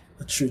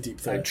A true deep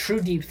threat. a true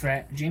deep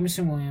threat.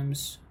 Jameson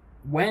Williams,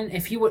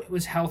 if he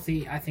was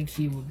healthy, I think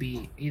he would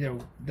be either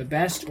the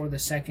best or the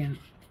second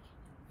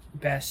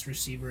best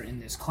receiver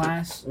in this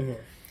class. Mm-hmm.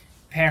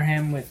 Pair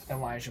him with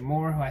Elijah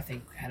Moore, who I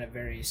think had a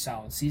very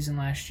solid season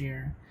last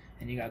year,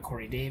 and you got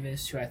Corey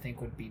Davis, who I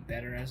think would be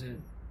better as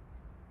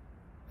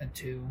a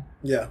 2,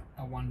 Yeah.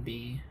 a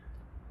 1B,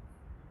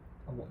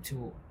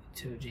 to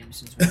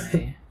Jameson's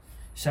 1A.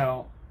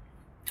 So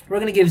we're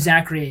gonna give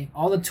Zachary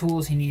all the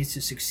tools he needs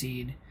to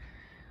succeed.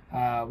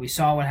 We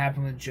saw what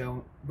happened with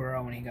Joe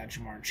Burrow when he got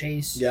Jamar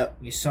Chase. Yep.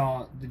 We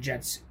saw the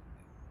Jets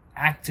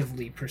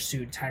actively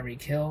pursued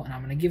Tyreek Hill, and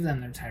I'm going to give them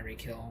their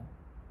Tyreek Hill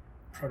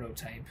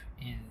prototype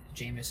in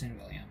Jameson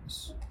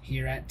Williams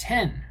here at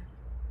 10.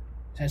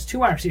 So that's 2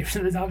 wide receivers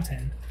in the top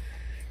 10.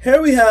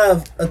 Here we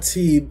have a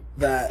team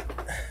that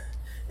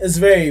is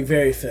very,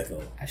 very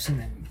fickle. I've seen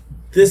them.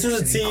 This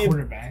is a team.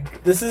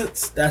 Quarterback.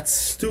 That's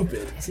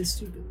stupid. Is it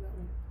stupid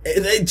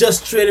though? They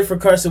just traded for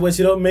Carson Wentz.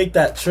 You don't make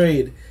that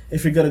trade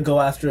if you're gonna go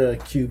after a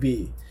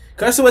QB.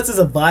 Carson Wentz is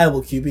a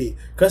viable QB.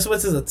 Carson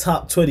Wentz is a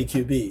top 20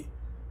 QB.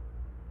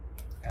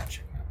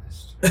 Gotcha. My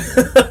list.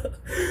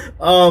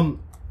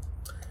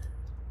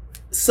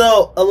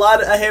 So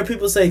I hear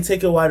people say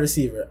take a wide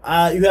receiver.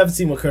 You haven't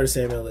seen what Curtis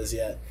Samuel is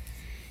yet.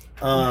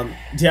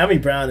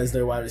 De'Ami Brown is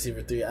their wide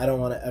receiver 3. I don't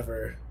want to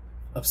ever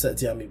upset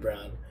De'Ami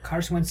Brown.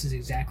 Carson Wentz is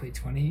exactly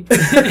 20 in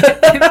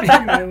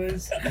my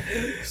list.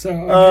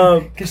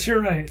 So, because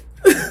you're right.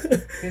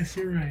 Yes,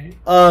 you're right.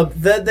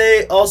 Then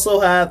they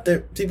also have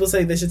people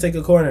saying they should take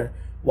a corner.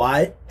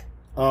 Why?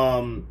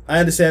 I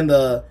understand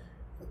the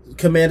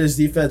Commanders'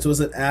 defense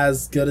wasn't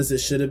as good as it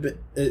should have been.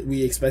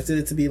 We expected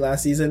it to be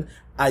last season.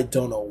 I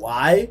don't know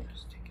why.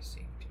 Just take a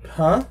safety.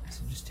 Huh? I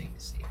said just take the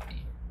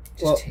safety.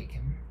 Well, Take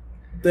him.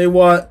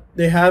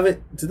 They have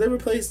it. Did they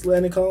replace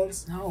Landon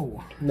Collins?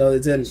 No. No, they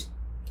didn't.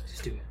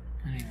 Just do it.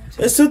 I don't want to.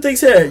 There's 2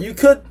 things here. You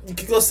could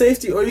go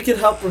safety, or you could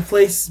help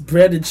replace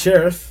Brandon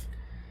Sheriff.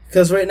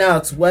 Because right now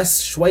it's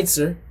Wes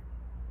Schweitzer.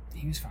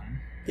 He was fine.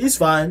 He's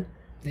fine.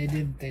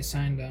 They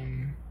signed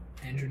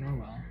Andrew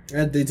Norwell.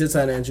 And they did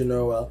sign Andrew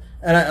Norwell.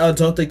 And I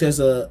don't think there's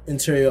a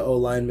interior O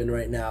lineman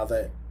right now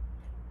that,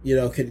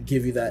 could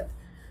give you that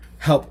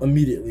help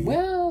immediately.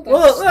 Well,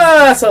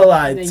 that's a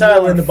lie. then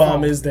Tyler you are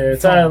Linderbaum is there.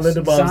 false. Tyler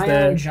Linderbaum's Zion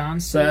there.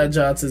 Johnson. Zion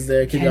Johnson's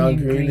there. Kenyon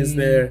Green is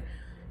there.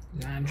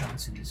 Zion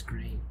Johnson is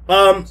great.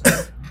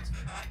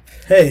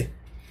 Hey,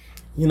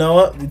 you know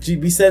what?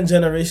 We send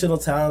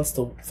generational talents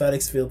to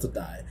FedEx Field to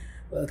die.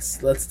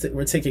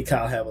 We're taking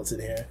Kyle Hamilton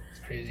here.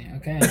 Crazy.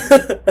 Okay.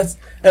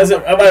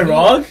 Am I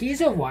wrong?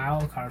 He's a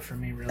wild card for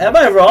me, really. Am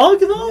I wrong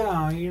though?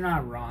 No, you're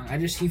not wrong.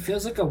 He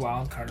feels like a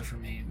wild card for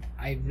me.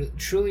 I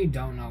truly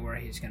don't know where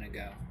he's gonna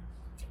go.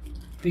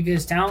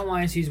 Because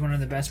talent-wise, he's one of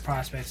the best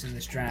prospects in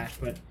this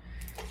draft, but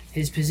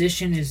his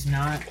position is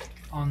not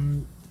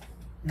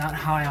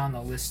high on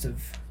the list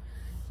of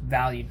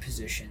valued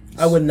positions.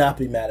 I would not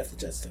be mad if the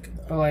Jets took him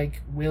though. But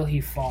will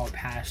he fall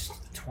past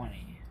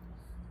 20?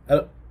 I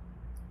don't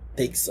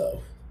think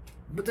so.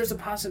 But there's a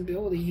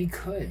possibility he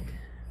could.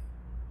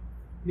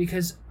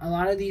 Because a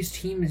lot of these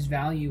teams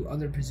value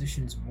other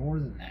positions more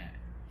than that.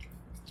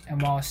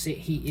 And while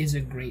he is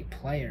a great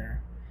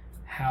player,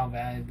 how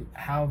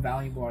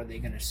valuable are they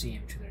going to see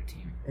him to their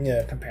team?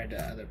 Yeah. Compared to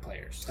other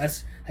players,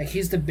 that's like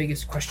he's the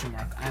biggest question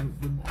mark. I'm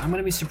going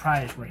to be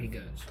surprised where he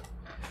goes.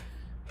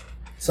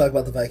 Let's talk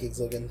about the Vikings,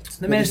 Logan.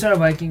 The Minnesota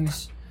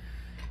Vikings.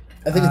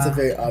 I think it's a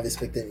very obvious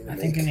pick they need to make. I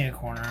think they need a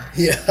corner.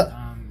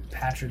 Yeah.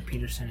 Patrick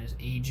Peterson is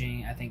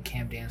aging. I think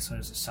Cam Dantzler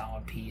is a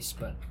solid piece,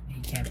 but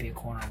he can't be a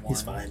corner one.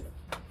 He's fine.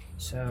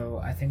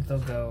 So I think they'll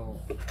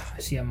go. I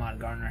see Ahmad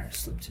Gardner has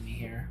slipped to me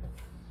here.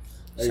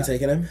 Are you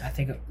taking him? I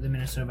think the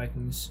Minnesota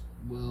Vikings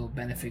will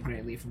benefit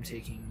greatly from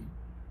taking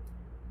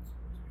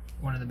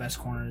one of the best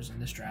corners in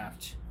this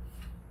draft.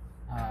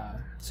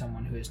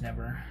 Someone who has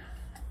never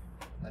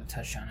let a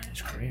touchdown in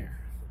his career.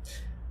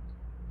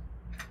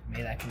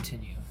 May that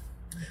continue.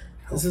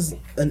 This is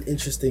an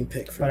interesting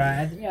pick for me.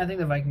 I think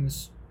the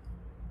Vikings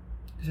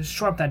just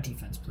shore up that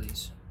defense,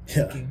 please.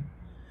 Yeah. Thank you.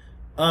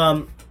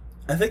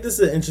 I think this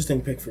is an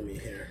interesting pick for me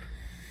here.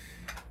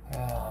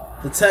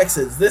 The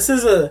Texans. This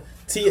is a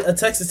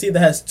Texas team that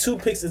has 2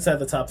 picks inside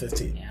the top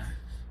 15. Yeah.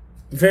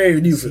 Very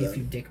new for See if them.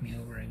 you dick me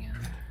over again.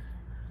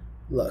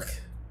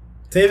 Look,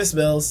 Davis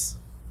Mills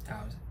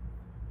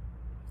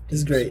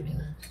is great.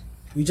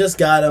 We just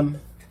got him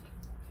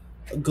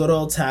a good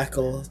old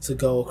tackle to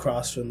go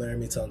across from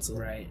Laramie Tunsil.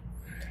 Right.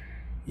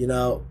 You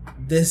know,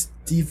 this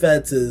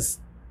defense is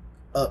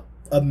a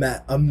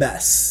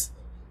mess,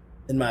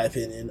 in my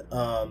opinion.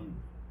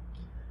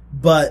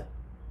 But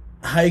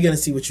how are you going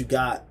to see what you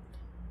got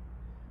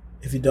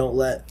if you don't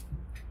let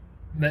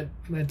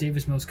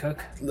Davis Mills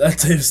cook? Let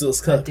Davis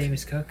Mills cook. Let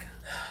Davis cook.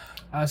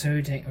 Oh, so are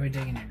we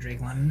taking your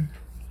Drake London?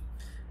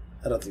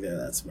 I don't think they're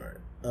that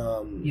smart.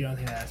 You don't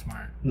think that's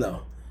smart?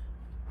 No.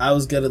 I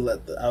was gonna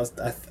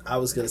I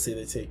was gonna say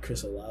they take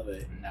Chris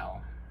Olave.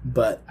 No.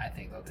 But I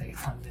think they'll take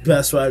London.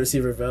 Best wide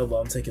receiver available,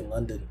 I'm taking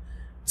London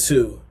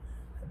too.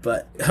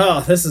 But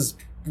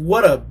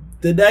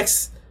the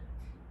next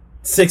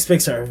 6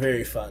 picks are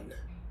very fun.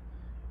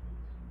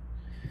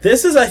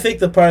 This is, I think,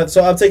 the part.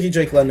 So I'm taking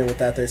Drake London with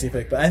that 13th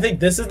pick, but I think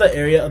this is the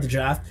area of the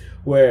draft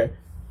where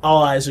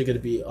all eyes are going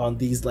to be on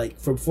these, like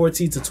from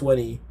 14 to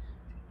 20.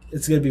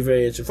 It's going to be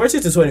very interesting.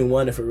 14 to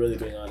 21, if we're really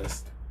being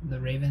honest. The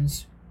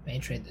Ravens may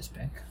trade this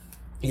pick.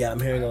 Yeah,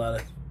 I'm hearing a lot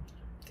of.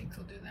 I think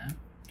they'll do that.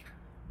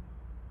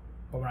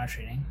 But we're not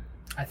trading.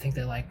 I think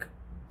they like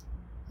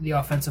the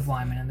offensive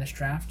lineman in this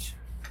draft.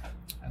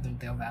 I think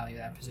they'll value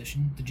that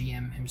position. The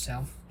GM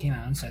himself came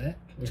out and said it.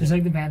 Mm-hmm. Just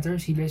like the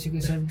Panthers, he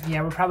basically said,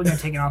 yeah, we're probably going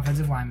to take an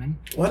offensive lineman.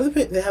 Why do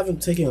they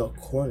haven't taken a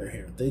corner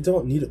here? They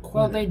don't need a corner.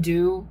 Well, they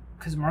do,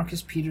 because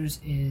Marcus Peters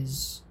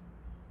is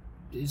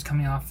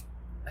coming off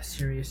a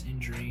serious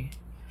injury,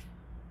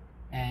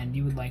 and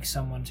you would like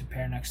someone to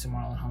pair next to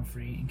Marlon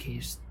Humphrey in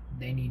case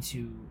they need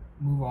to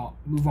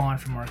move on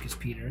from Marcus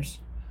Peters.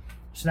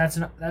 So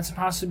that's a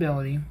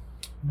possibility,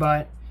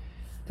 but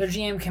their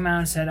GM came out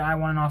and said, I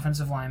want an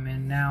offensive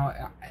lineman.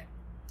 Now,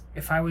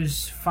 if I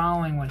was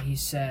following what he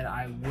said,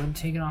 I would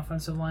take an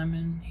offensive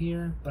lineman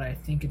here, but I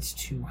think it's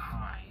too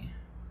high.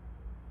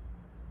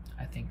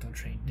 I think they'll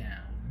trade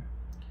down.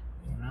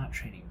 We're not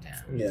trading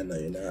down. Yeah, no,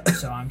 you're not.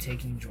 So I'm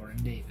taking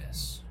Jordan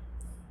Davis,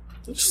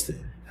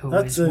 Interesting. who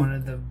is one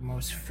of the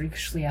most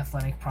freakishly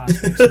athletic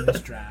prospects in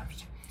this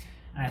draft.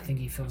 And I think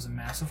he fills a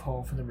massive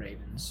hole for the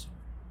Ravens.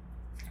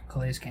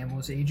 Calais Campbell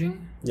is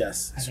aging.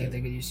 Yes. I think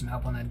they could use some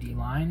help on that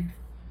D-line.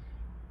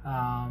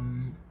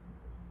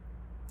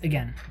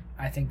 Again,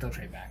 I think they'll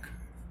trade back.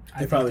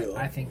 They probably will.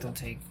 I think they'll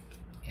take...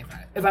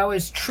 If I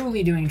was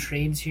truly doing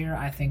trades here,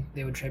 I think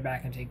they would trade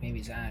back and take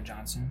maybe Zion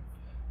Johnson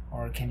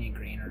or Kenyon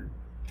Green or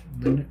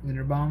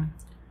Linderbaum.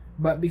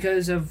 But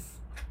because of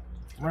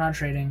we're not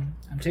trading,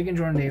 I'm taking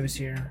Jordan Davis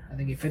here. I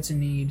think he fits a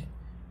need.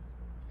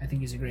 I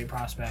think he's a great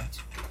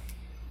prospect.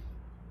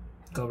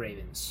 Go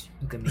Ravens.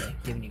 Look at me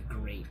giving you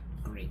great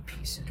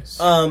pieces.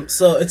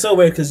 So it's so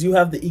weird because you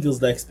have the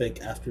Eagles next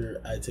pick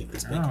after I take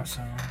this pick. Oh,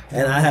 so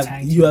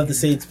and you have the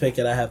Saints pick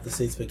and I have the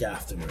Saints pick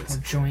afterwards.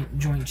 We're joint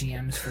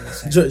GMs for the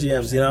second. Joint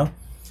GMs, you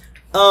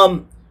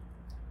know?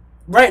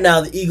 Right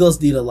now the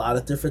Eagles need a lot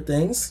of different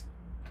things.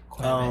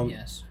 Quite a bit,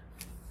 yes.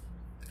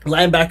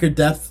 Linebacker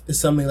depth is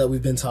something that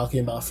we've been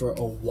talking about for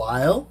a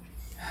while.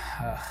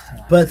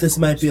 But this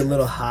might be a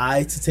little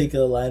high to take a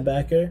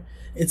linebacker.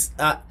 It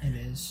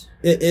is.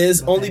 It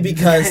is But only then you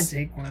because can't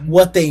take one.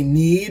 what they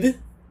need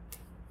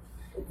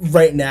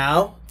right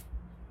now,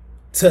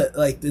 to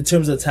like in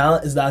terms of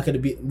talent, is not going to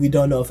be. We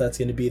don't know if that's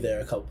going to be there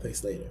a couple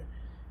picks later.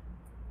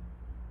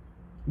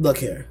 Look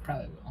here,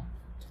 Probably will.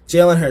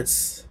 Jalen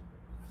Hurts.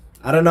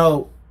 I don't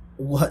know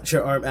what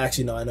your arm.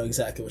 Actually, no, I know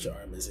exactly what your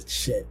arm is. It's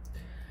shit.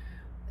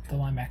 The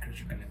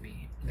linebackers are going to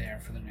be there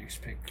for the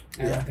next pick.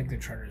 I Yeah. don't think the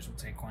Chargers will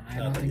take one. I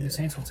don't think the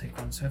Saints will take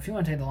one. So if you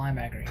want to take the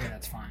linebacker here,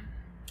 that's fine.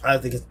 I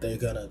don't think they're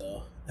gonna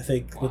though. I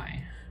think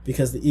Why?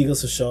 because the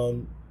Eagles have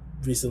shown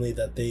recently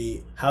that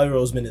Howie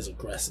Roseman is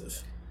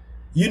aggressive.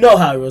 You know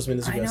Howie Roseman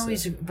is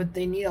aggressive. But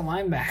they need a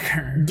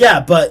linebacker.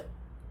 Yeah, but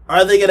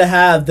are they gonna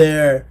have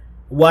their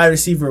wide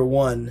receiver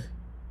one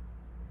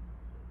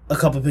a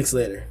couple picks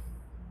later?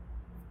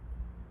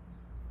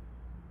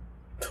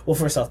 Well,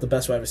 first off, the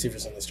best wide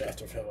receivers in this draft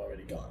have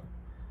already gone.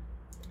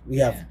 We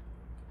have. Yeah.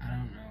 I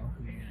don't know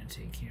who you're going to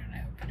take here, and I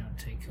hope you don't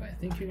take who I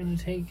think you're going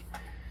to take.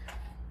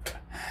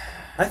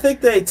 I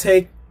think they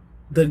take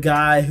the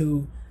guy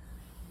who,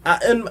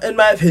 in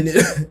my opinion,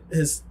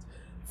 has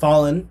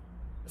fallen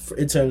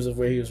in terms of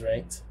where he was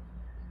ranked.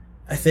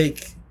 I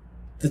think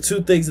the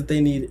two things that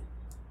they need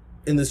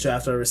in this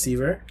draft are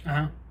receiver.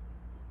 Uh-huh.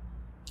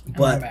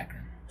 But, and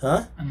linebacker.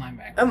 Huh? And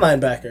linebacker. And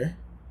linebacker.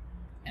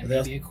 And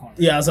maybe a corner.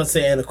 Yeah, I was about to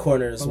say and a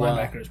corner as well.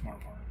 Linebacker is more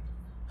important.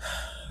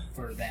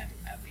 For them,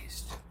 at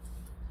least.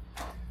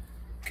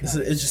 It's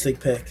an interesting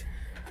pick.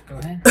 Go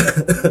ahead.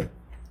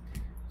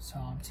 It's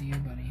all up to you,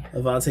 buddy.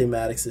 Avonte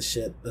Maddox is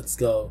shit. Let's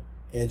go.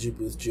 Andrew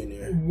Booth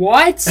Jr.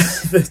 What?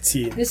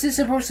 15. This is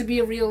supposed to be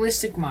a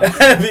realistic mock.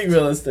 Being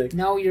realistic.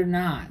 No, you're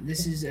not.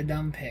 This is a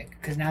dumb pick.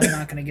 Because now they're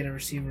not going to get a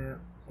receiver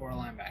or a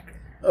linebacker.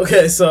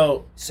 Okay,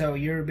 so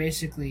you're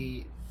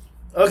basically...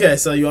 Okay,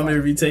 so you want me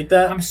to retake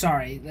that? I'm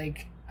sorry.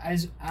 Like,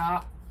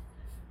 I'll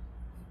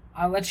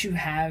let you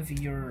have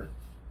your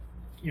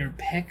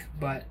pick,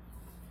 but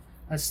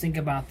let's think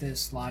about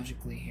this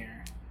logically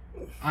here.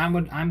 I'm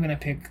gonna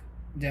pick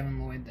Devin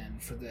Lloyd then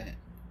for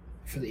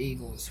the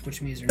Eagles,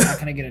 which means they're not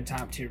gonna get a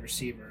top tier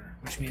receiver,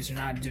 which means they're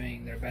not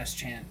doing their best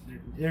chance.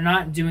 They're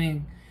not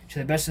doing to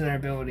the best of their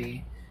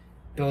ability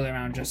build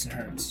around Justin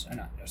Hurts or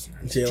not Justin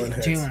Hurts.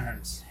 Jalen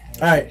Hurts.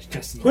 All right.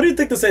 Who do you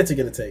think the Saints are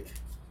gonna take?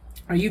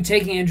 Are you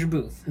taking Andrew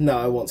Booth? No,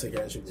 I won't take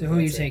Andrew Booth. So who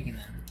are you taking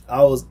then?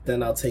 I'll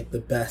take the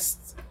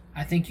best.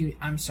 I think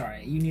I'm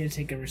sorry. You need to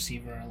take a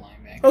receiver or a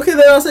linebacker. Okay,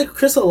 then I'll take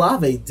Chris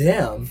Olave.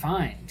 Damn.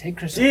 Fine, take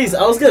Chris. Jeez, Olave.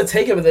 I was gonna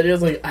take him, but then he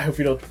was like, I hope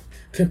you don't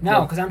pick No,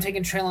 one. because I'm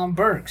taking Treylon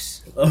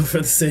Burks. Oh, for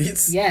the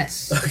Saints?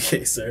 Yes.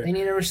 Okay, sir. They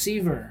need a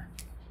receiver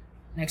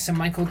next to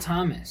Michael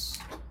Thomas.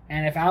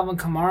 And if Alvin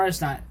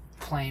Kamara's not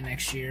playing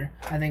next year,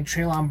 I think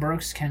Treylon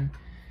Burks can,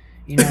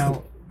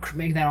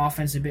 make that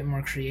offense a bit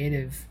more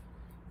creative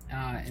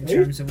in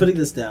terms of... putting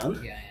this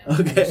down? Yeah.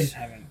 Okay. I just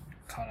haven't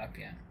caught up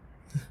yet.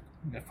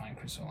 I'm going to find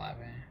Chris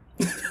Olave.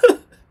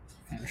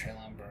 Find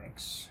Treylon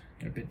Burks.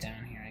 They're a bit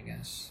down here, I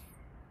guess.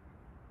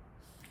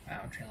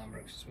 Wow, Treylon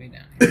Burks is way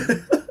down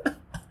here.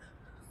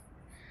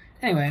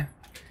 Anyway,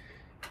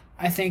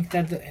 I think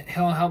that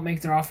he'll help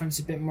make their offense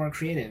a bit more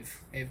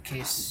creative in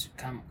case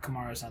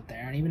Kamara's not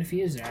there. And even if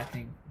he is there, I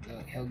think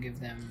he'll give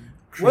them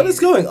creative. What is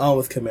going on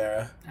with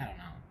Kamara? I don't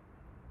know.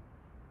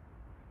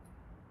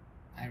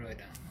 I really don't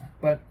know.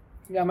 But,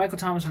 yeah, Michael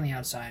Thomas on the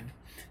outside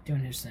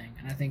doing his thing.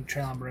 And I think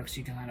Treylon Brooks,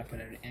 you can kind of put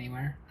it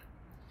anywhere.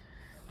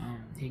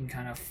 He can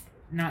kind of...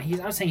 I'm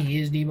not saying he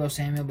is Deebo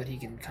Samuel, but he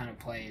can kind of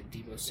play a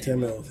Deebo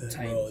Samuel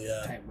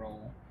type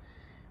role.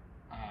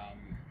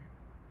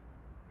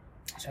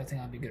 So I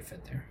think that'll be a good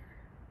fit there.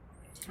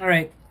 All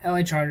right,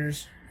 LA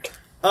Chargers.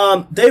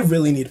 They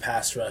really need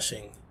pass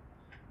rushing,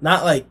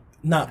 not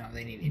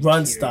they need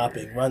run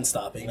stopping,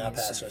 not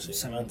pass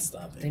rushing, run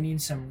stopping. They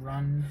need some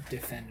run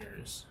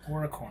defenders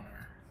or a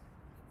corner.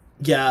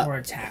 Yeah, or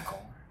a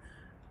tackle.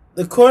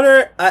 The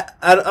corner,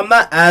 I'm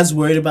not as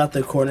worried about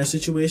the corner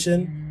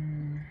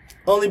situation,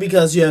 only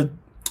because you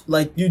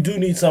do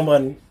need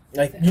someone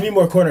you need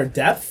more corner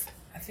depth.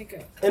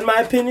 In my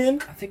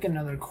opinion, I think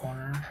another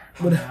corner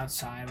on the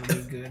outside would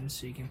be good,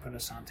 so you can put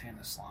Asante in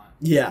the slot.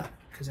 Yeah,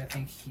 because I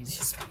think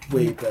he's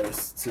way better.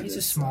 He's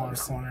a smaller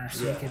corner,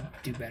 so he could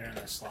do better in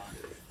the slot.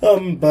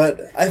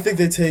 But I think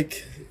they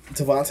take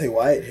Devontae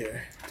Wyatt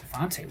here.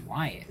 Devontae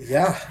Wyatt?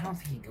 Yeah. I don't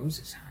think he goes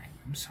as high.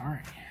 I'm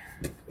sorry.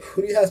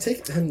 Who do you have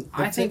taking him?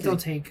 I think they'll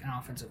take an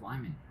offensive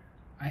lineman.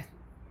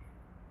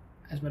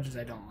 As much as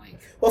I don't like.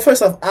 Well,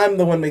 first off, I'm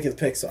the one making the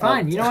pick, so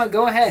fine. You know what?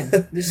 Go ahead.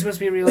 This is supposed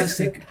to be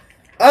realistic.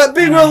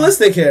 Being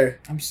realistic here.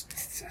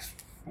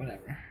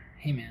 Whatever.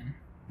 Hey, man.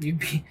 You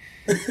be.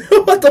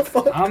 What the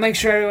fuck? I'll make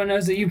sure everyone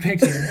knows that you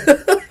picked her.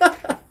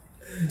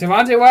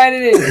 Devontae Wyatt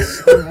it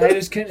is. I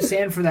just couldn't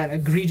stand for that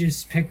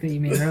egregious pick that you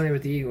made earlier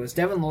with the Eagles.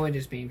 Devin Lloyd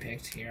is being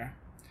picked here.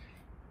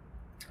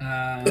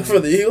 For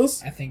the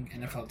Eagles? I think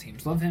NFL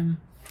teams love him.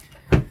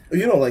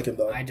 You don't like him,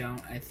 though. I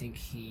don't. I think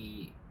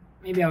he...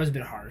 Maybe I was a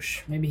bit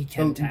harsh. Maybe he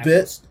can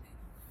tackle.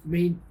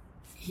 But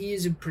he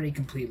is a pretty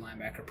complete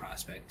linebacker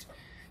prospect.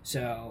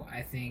 So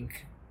I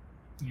think,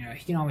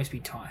 he can always be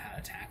taught how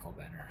to tackle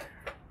better.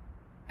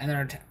 And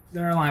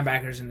there are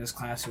linebackers in this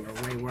class who are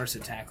way worse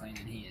at tackling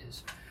than he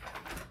is.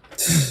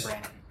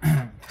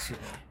 Brandon.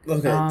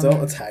 Okay,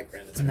 don't attack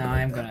Brandon. No,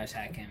 I'm going to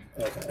attack him.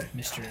 Okay.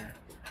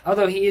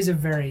 Although he is a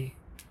very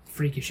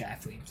freakish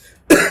athlete.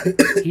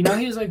 He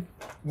was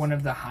one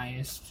of the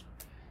highest,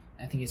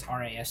 I think his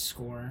RAS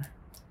score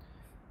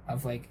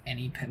of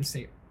any Penn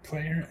State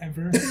player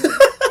ever.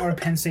 Or a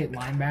Penn State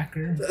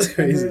linebacker. That's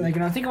crazy.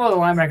 Think of all the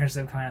linebackers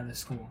that come out of this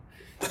school.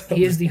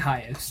 He is the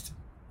highest.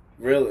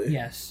 Really?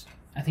 Yes.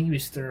 I think he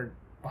was third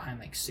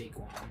behind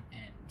Saquon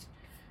and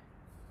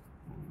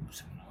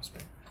someone else.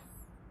 But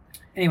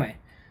anyway,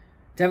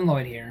 Devin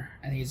Lloyd here.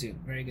 I think he's a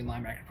very good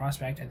linebacker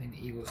prospect. I think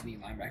the Eagles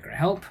need linebacker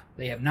help.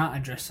 They have not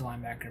addressed the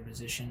linebacker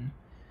position.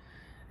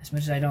 As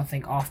much as I don't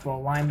think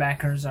off-ball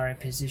linebackers are a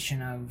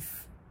position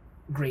of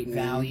great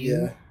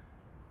value. Yeah.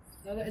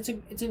 No,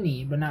 it's a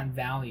need, but not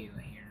value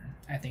here.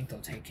 I think they'll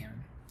take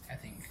him. I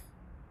think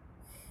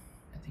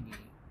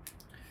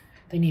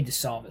they need to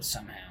solve it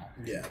somehow.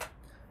 Yeah.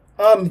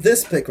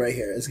 This pick right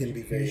here is going to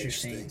be very Here's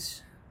your interesting.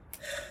 Saints.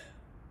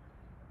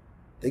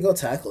 They go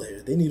tackle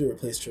here. They need to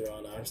replace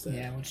Teron Armstead.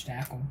 Yeah, which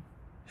tackle?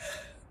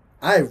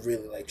 I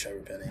really like Trevor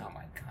Penning. Oh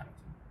my god.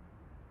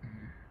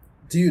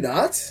 Do you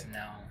not?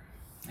 No.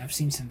 I've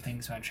seen some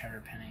things about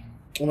Trevor Penning.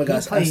 Oh my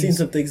gosh, I've seen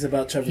some things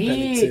about Trevor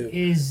Penning too.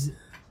 He is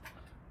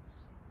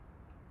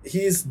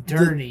He's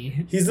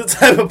dirty. He's the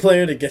type of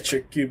player to get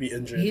your QB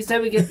injured. He's the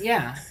type of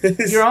yeah,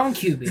 your own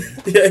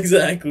QB. Yeah,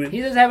 exactly.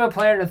 He's the type of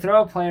player to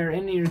throw a player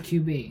into your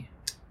QB. He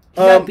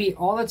got beat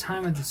all the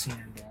time at the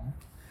Senior Bowl.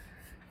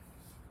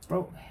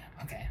 Bro,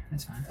 okay,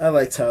 that's fine. I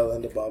like Tyler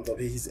Linderbaum, but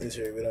he's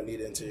interior. We don't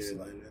need interior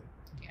linemen.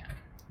 Yeah.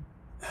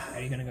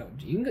 Are you gonna go?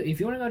 You can go if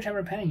you want to go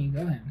Trevor Penning, you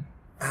go him.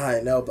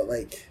 I know, but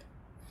like,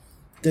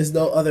 there's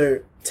no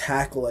other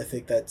tackle. I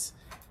think that's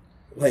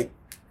like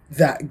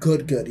that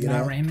good. You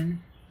Not know? Raymond.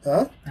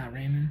 Huh? Not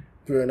Raymond.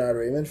 Bernard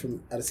Raymond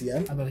from out of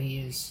CM. Although he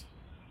is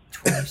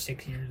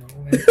 26 years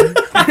old.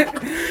 I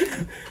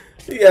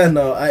think. Yeah,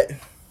 no,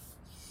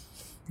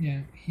 Yeah,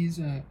 he's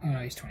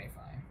he's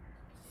 25.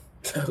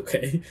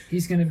 Okay.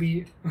 He's gonna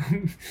be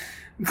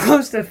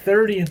close to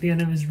 30 at the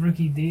end of his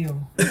rookie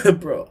deal.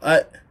 Bro,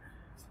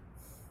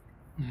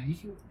 No, you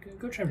can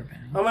go Trevor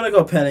Penning. I'm gonna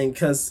go Penning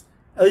because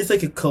at least I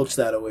could coach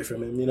that away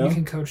from him. You know. You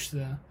can coach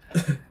the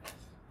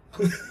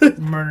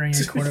murdering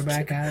a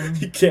quarterback out of him.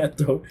 You can't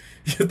throw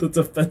the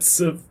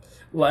defensive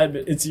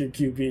lineman into your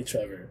QB,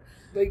 Trevor.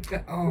 Like,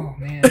 oh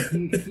man, he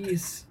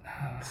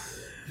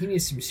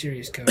needs some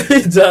serious coaching.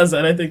 He does,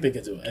 and I think they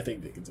can do it. I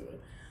think they can do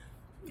it.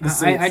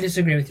 I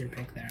disagree with your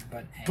pick there,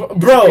 but hey,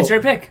 bro, it's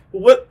your pick.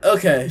 What?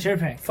 Okay. It's your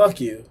pick. Fuck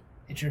you.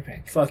 It's your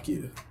pick. Fuck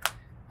you.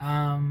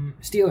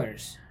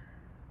 Steelers.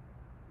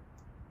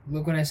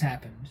 Look what has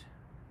happened.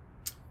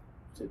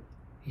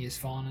 He has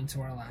fallen into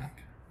our lap.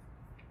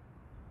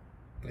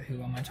 But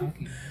who am I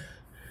talking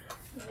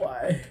about?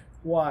 Why? The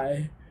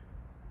Why?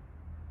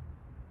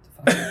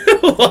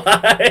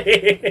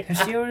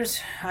 Steelers,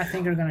 I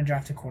think, are going to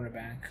draft a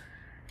quarterback.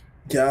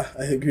 Yeah,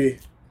 I agree.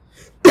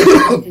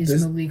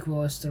 Is Malik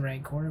Willis the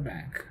right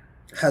quarterback?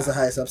 Has the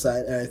highest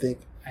upside, and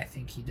I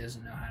think he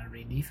doesn't know how to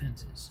read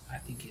defenses. I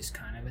think he's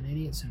kind of an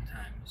idiot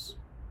sometimes.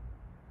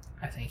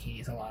 I think he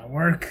needs a lot of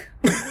work.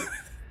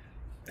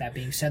 That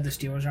being said, the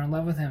Steelers are in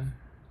love with him.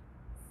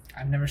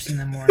 I've never seen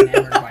them more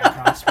enamored by a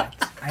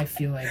prospect. I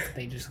feel like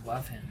they just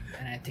love him,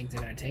 and I think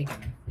they're going to take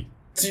him.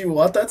 Do you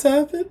want that to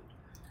happen?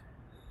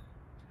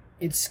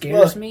 It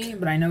scares me,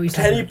 but I know he's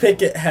Kenny not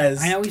Pickett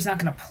has. I know he's not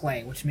going to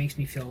play, which makes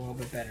me feel a little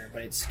bit better,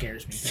 but it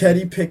scares me.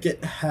 Kenny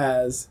Pickett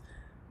has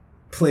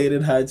played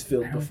in Heinz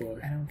Field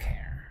before. I don't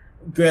care.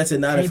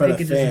 Granted, not Kenny in front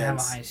Pickett of doesn't have a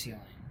fans. high ceiling.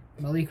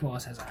 Malik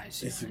Willis has a high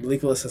ceiling.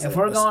 Malik Willis has If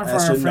we're going for our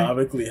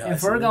astronomically high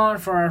If we're ceiling. going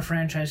for our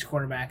franchise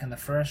quarterback in the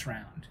first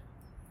round,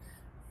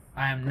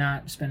 I am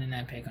not spending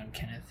that pick on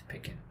Kenneth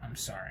Pickett. I'm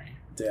sorry.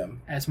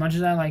 Damn. As much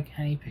as I like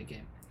Kenny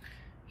Pickett,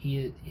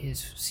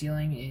 his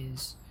ceiling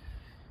is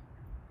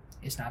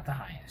not the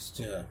highest.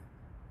 Yeah.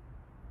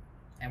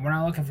 And we're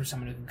not looking for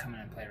someone who can come in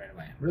and play right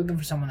away. We're looking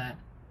for someone that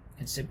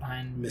can sit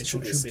behind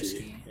Mitchell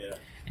Trubisky Yeah.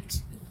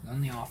 and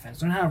learn the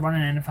offense, learn how to run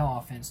an NFL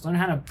offense, learn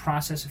how to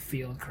process a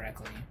field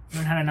correctly,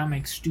 learn how to not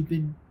make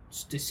stupid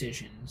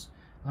decisions,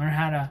 learn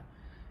how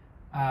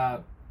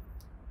to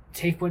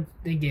take what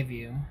they give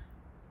you.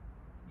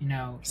 You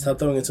know, Stop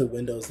throwing into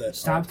windows that.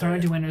 stop throwing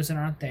into windows that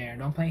aren't there.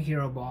 Don't play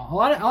hero ball. A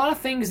lot of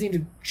things need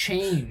to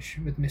change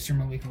with Mr.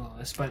 Malik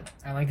Willis, but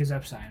I like his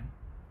upside.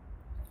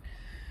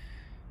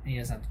 And he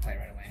doesn't have to play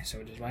right away, so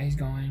which is why he's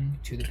going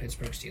to the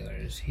Pittsburgh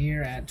Steelers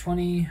here at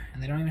 20,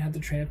 and they don't even have to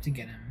trade up to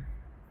get him.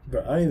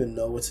 Bro, I don't even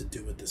know what to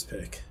do with this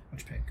pick.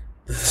 Which pick?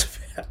 This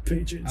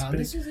Patriots pick.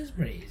 This is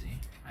pretty easy,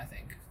 I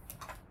think.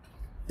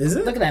 Is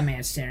it? Look at that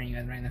man staring you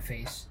right in the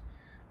face.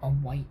 A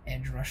white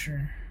edge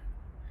rusher.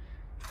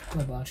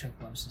 Bill Belichick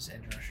loves his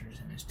edge rushers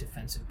and his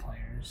defensive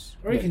players.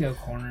 Or you can go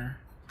corner.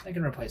 They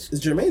can replace.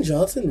 Is Jermaine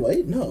Johnson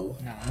white? No.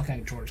 No, I'm looking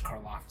at George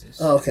Karlaftis.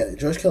 Oh, okay.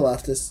 George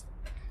Karlaftis.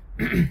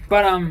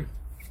 But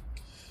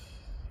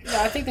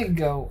yeah, I think they could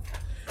go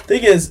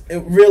Thing is,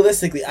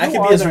 realistically, I Who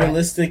can are be as there?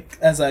 realistic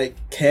as I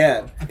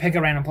can. and pick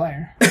a random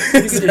player. You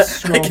can just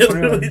scroll I can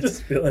through. literally And,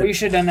 just be well, like, you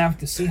should have done that with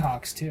the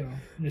Seahawks too.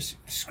 Just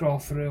scroll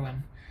through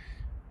and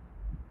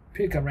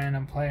pick a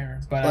random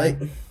player. But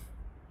like,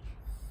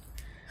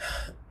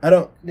 I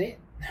don't.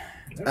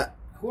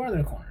 who are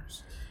their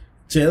corners?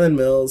 Jalen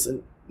Mills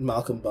and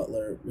Malcolm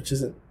Butler, which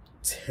isn't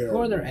terrible.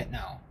 Who are their?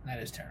 No, that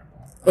is terrible.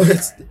 Oh, I'm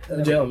it's sorry.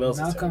 Jalen Mills.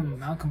 Is terrible.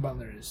 Malcolm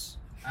Butler is.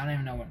 I don't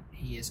even know what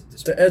he is at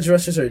this The point. edge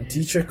rushers are in his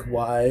Dietrich career.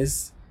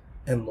 Wise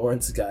and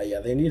Lawrence Guy. Yeah,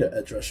 they need an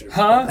edge rusher.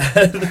 Huh?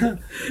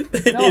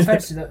 They No need-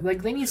 offense to them.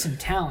 Like, they need some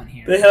talent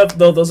here. They have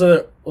no. Those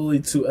are only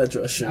two edge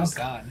Oh, rushers.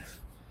 God.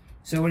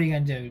 So, what are you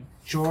going to do?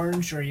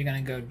 George, or are you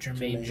going to go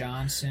Jermaine Jermaine.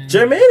 Johnson?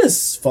 Jermaine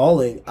is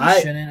falling. He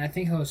shouldn't. I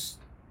think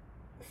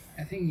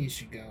he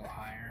should go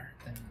higher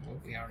than what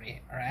we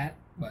already are at.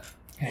 But,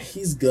 hey.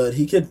 He's good.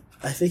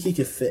 I think he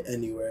could fit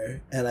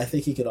anywhere, and I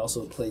think he could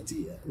also play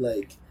D.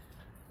 Like,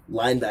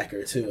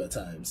 linebacker too at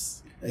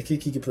times. I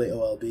think he could play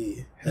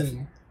OLB.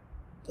 Who?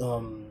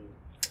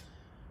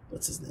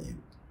 What's his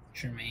name?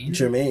 Jermaine?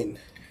 Jermaine.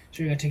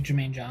 So you're going to take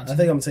Jermaine Johnson? I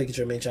think I'm taking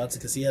Jermaine Johnson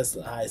because he has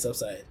the highest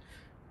upside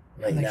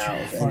right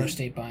now. Florida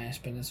State bias,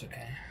 but that's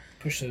okay.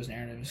 Push those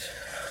narratives.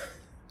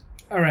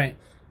 All right.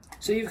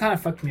 So you've kind of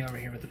fucked me over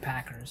here with the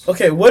Packers.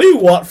 Okay, what do you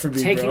want from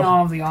me, taking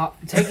bro?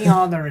 Taking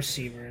all the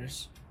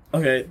receivers.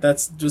 Okay,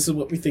 that's just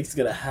what we think is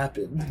gonna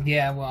happen.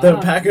 Yeah, well, The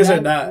Packers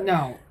are not.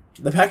 No.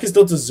 The Packers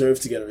don't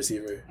deserve to get a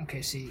receiver.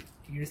 Okay, see,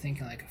 you're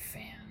thinking like a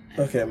fan.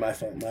 Okay, my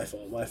fault. So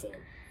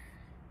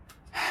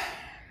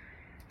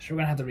we're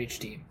gonna have to reach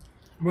deep.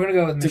 We're gonna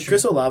go with Did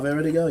Chris Olave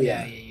already go?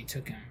 Yeah, you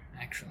took him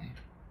actually.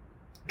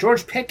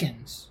 George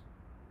Pickens.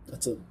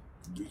 That's a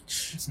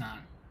reach. It's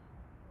not.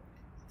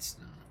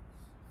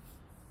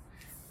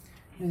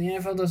 You know,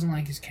 the NFL doesn't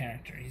like his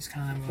character. He's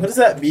kind of what does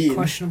that mean?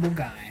 Questionable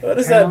guy. What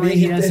does that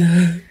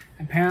mean?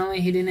 Apparently,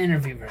 he didn't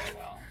interview very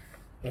well.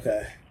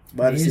 Okay.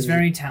 He is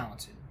very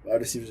talented. Wide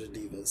receivers are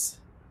divas.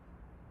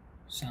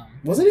 Some.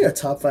 Wasn't he a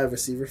top 5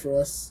 receiver for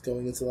us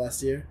going into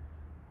last year?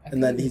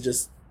 And then he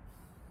just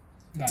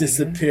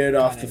disappeared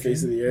off the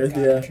face of the earth.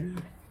 Yeah.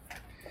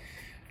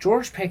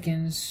 George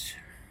Pickens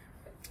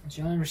is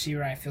the only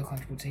receiver I feel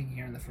comfortable taking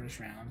here in the first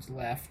round.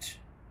 Left.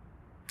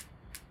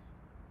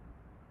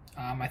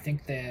 I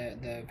think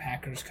the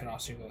Packers could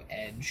also go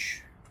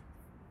edge.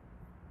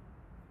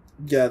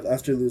 Yeah,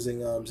 after losing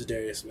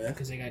Zadarius Smith.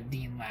 Because they got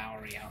Dean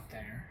Lowry out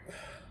there.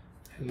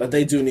 But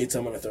they do need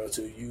someone to throw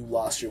to. You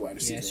lost your wide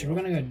receiver. Yeah, so we're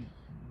going to go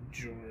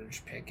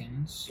George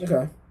Pickens.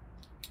 Okay.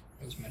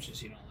 As much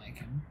as you don't like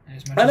him.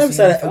 As much I as never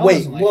said... NFL Wait,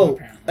 doesn't like whoa.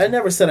 him, I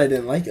never said I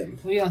didn't like him.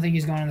 Well, you don't think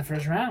he's going in the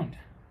first round?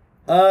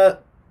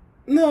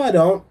 No, I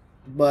don't.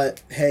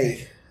 But,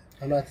 hey,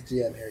 I'm not the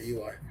GM here.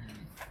 You are.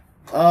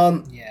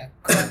 Yeah.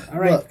 All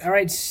right, Look. all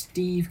right,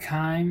 Steve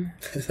Keim.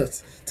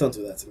 Don't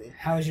do that to me.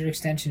 How is your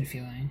extension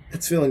feeling?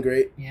 It's feeling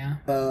great. Yeah.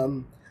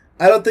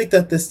 I don't think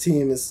that this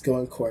team is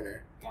going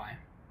corner. Why?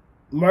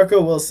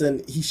 Marco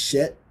Wilson, he's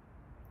shit,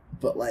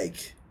 but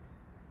like,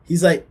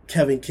 he's like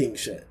Kevin King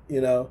shit. You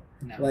know,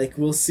 No. like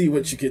we'll see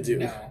what you could do.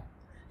 No.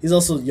 He's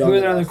also young. Who are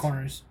the enough. other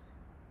corners?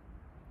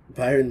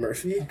 Byron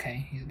Murphy,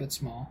 Okay, he's a bit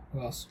small. Who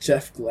else?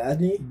 Jeff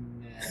Gladney.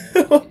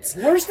 No.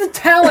 Where's the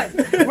talent?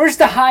 Where's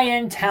the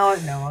high-end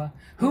talent, Noah?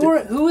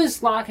 Who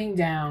is locking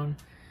down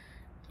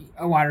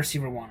a wide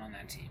receiver 1 on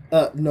that team?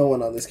 No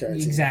one on this current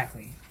team.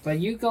 Exactly. But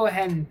you go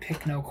ahead and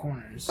pick no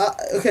corners.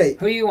 Okay.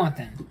 Who you want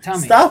then? Tell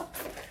me. Stop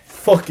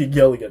fucking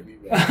yelling at me,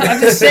 man.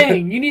 I'm just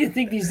saying, you need to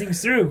think these things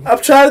through.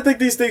 I'm trying to think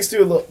these things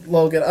through,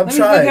 Logan. I'm Let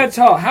trying. me think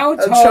how tall. How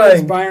tall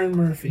is Byron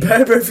Murphy?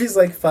 Byron Murphy's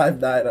like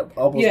 5'9". I'm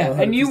almost 100%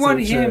 and you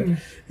want sure. him.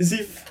 Is he?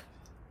 He's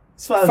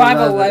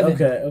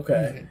 5'11".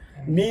 Okay.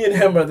 Me and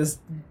him are this.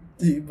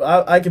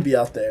 I could be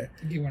out there.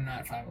 You are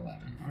not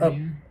 5'11", are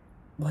you?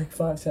 Like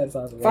 5'10",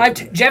 5'11".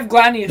 5'10". Jeff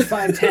Gladney is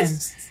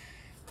 5'10".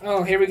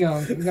 Oh, here we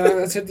go.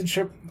 Let's hit the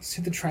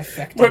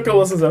trifecta. Marco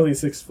Wilson's only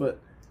 6 foot.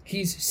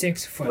 He's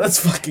 6 foot. Let's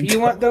fucking You go.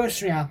 want those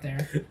 3 out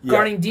there. Yeah.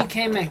 Guarding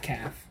DK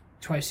Metcalf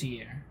twice a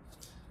year.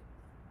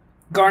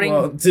 Guarding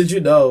Well, did you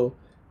know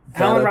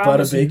that Allen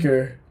Robinson.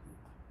 Baker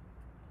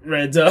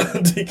ran down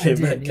DK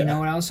Metcalf? You know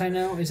what else I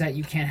know is that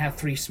you can't have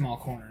 3 small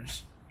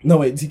corners. No,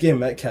 wait. DK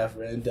Metcalf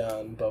ran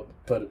down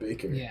Butter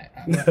Baker. Yeah.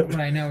 What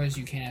I know is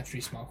you can't have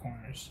 3 small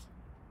corners.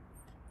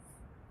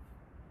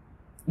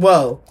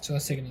 Well, So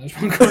let's take another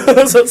small I corner.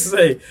 was about to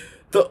say,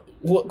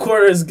 what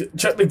corner is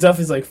Chuck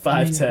McDuffie's like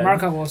 5'10".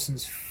 Marco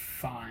Wilson's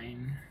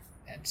fine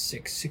at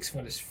 6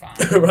 foot is fine.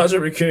 Roger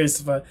McCreary is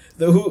 5.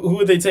 Who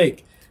would they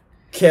take?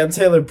 Cam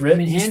Taylor Britt?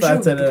 He's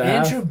 5'10" and a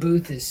half. Andrew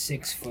Booth is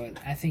 6 foot.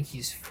 I think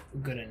he's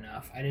good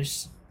enough. I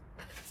just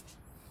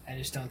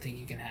don't think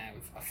you can have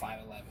a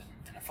 5'11"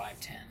 and a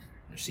 5'10"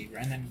 receiver,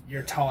 and then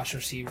your tallest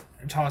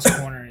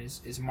corner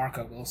is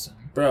Marco Wilson.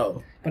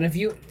 Bro. But if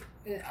you,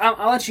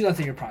 I'll let you go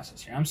through your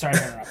process here. I'm sorry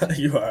to interrupt.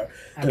 You are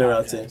I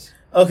interrupting. apologize.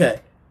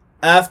 Okay.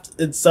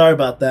 Sorry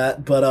about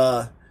that,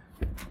 but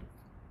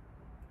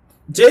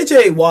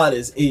JJ Watt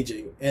is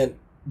aging, and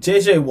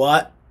JJ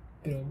Watt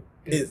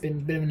Bit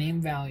of a name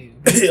value.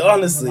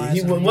 honestly,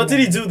 Relies on what name did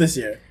he value. do this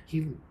year?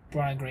 He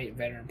brought a great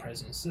veteran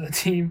presence to the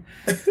team.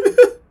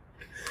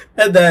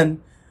 And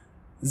then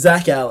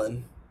Zach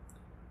Allen.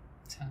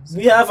 Sounds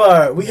We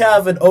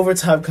have an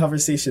overtime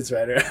conversations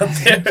writer out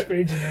there. It's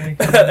pretty generic.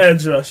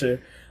 Edge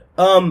rusher.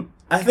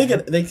 I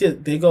think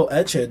they go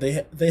edge here.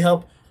 They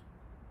help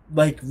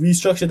like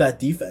restructure that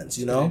defense.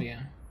 You know.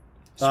 Yeah.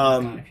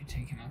 God, if you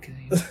take him, I'll kill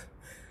you.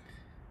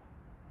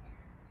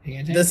 You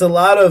gonna take There's him? a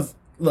lot of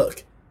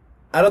look.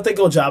 I don't think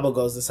Ojabo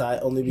goes this high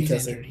only He's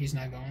because injured. He's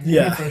not going.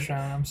 Yeah. In the first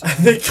round. I'm I sorry.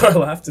 think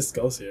Karlaftis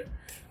goes here.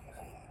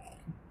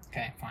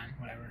 Okay, fine,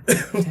 whatever.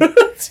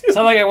 It's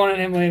not like I wanted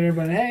him later,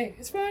 but hey,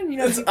 it's fine. You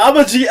know, I'm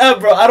a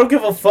GM, bro. I don't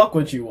give a fuck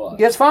what you want.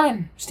 yeah, it's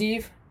fine,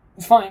 Steve.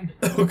 It's fine.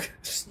 Okay.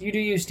 Just, you do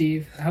you,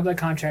 Steve. I hope that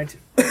contract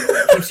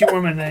keeps you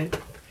warm at night.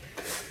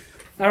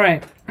 All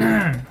right,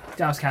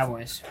 Dallas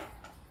Cowboys,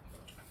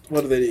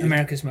 What do they need?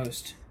 America's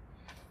most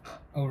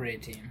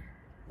overrated team,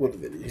 What do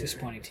they need?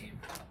 disappointing team.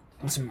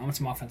 I want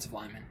some offensive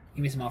linemen.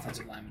 Give me some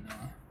offensive linemen,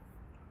 Noah.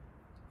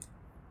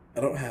 I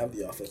don't have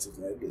the offensive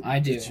lineman. I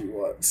do. That you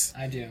want.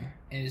 I do.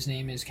 And his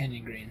name is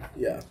Kenyon Green.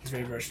 Yeah. He's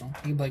very versatile.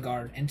 He can play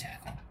guard and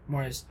tackle.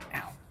 Whereas,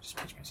 just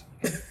pinch myself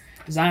again.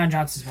 Zion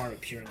Johnson's more of a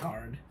pure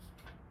guard.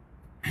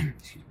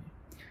 Excuse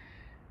me.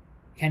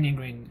 Kenyon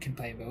Green can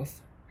play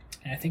both.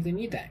 And I think they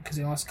need that because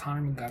they lost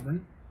Connor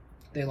McGovern.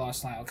 They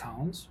lost Lyle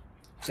Collins.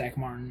 Zach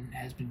Martin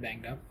has been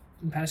banged up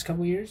in the past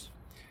couple years.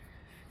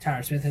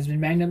 Tyler Smith has been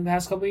banged up in the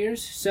past couple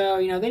years. So,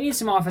 they need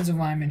some offensive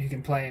linemen who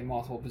can play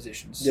multiple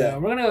positions. So,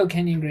 we're going to go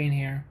Kenyon Green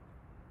here.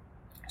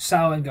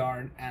 Solid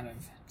guard out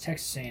of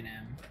Texas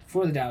A&M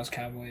for the Dallas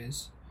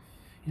Cowboys.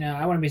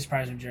 I wouldn't be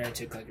surprised if Jerry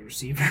took like a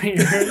receiver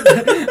here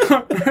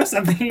or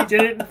something he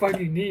didn't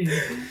fucking need.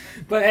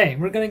 But hey,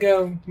 we're going to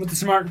go with the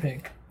smart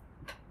pick.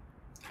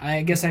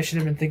 I guess I should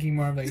have been thinking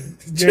more of like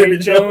Jerry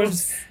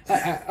Jones.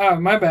 Oh,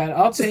 my bad.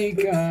 I'll take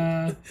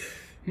Jahan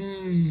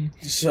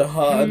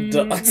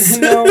Dotson.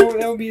 No,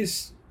 that would be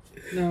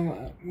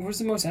no. Who's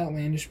the most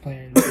outlandish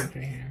player in the league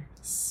right here?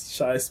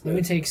 Shi Smith. Let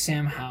me take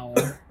Sam Howell.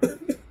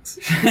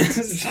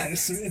 Shi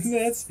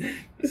Smith.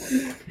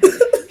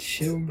 That's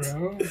chill,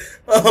 bro.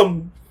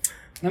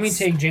 Let me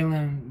take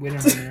Jalen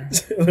Whittemore,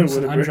 who's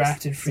an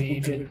undrafted free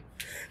agent.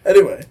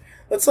 Anyway,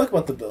 let's talk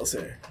about the Bills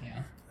here.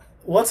 Yeah.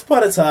 Once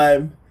upon a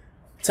time,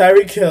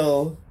 Tyreek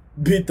Hill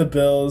beat the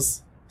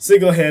Bills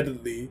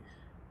single-handedly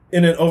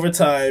in an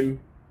overtime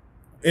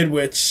in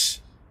which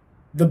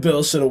the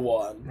Bills should have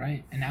won.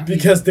 Right. And now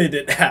because they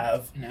didn't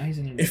have now he's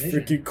in a their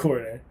division. freaking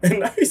corner. And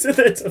now he's in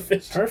their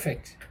division.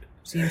 Perfect.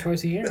 See him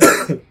twice a year.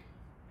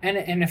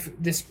 And if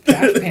this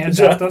draft pans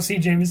out, they'll see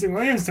Jameson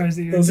Williams twice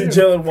a year. They'll see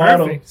Jalen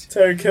Waddle, Perfect.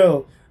 Tyreek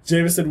Hill,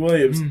 Jameson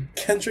Williams,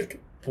 Kendrick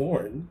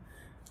Bourne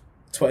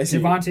twice a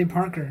year. Devontae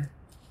Parker.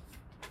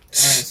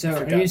 Alright, so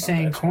are you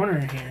saying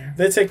corner here?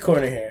 They take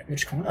corner here.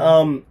 Which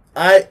corner?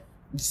 I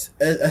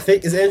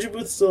think, is Andrew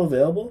Booth still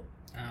available?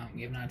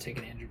 We have not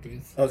taken Andrew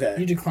Booth. Okay.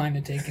 You declined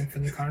to take him for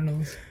the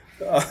Cardinals.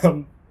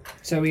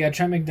 So we got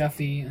Trent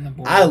McDuffie on the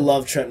board. I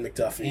love Trent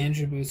McDuffie.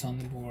 Andrew Booth on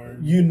the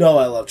board. You know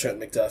I love Trent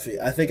McDuffie.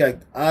 I think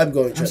I'm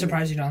going Trent. I'm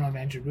surprised you don't love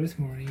Andrew Booth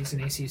more. He's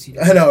an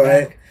ACC. I know,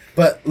 right?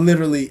 But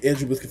literally,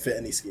 Andrew Booth can fit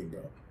any scheme,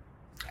 bro.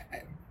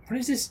 What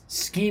is this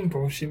scheme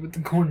bullshit with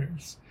the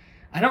corners?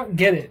 I don't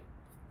get it.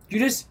 You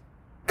just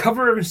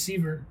cover a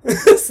receiver.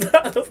 That's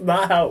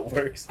not how it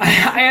works.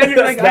 I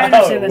understand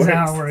that's not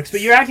how it works. But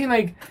you're acting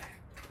like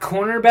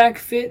cornerback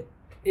fit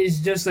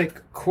is just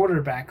like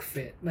quarterback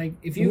fit. Like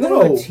if you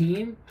go to a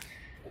team,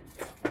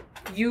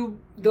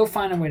 they'll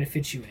find a way to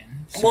fit you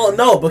in. So. Well,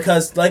 no,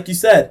 because like you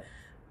said,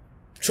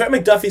 Trent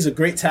McDuffie's a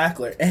great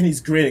tackler and he's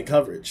great in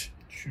coverage.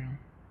 True.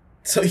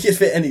 So he can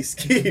fit any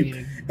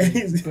scheme.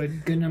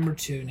 But good number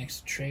 2 next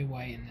to Trey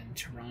White and then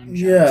Teron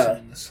Johnson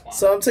in the slot.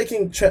 So I'm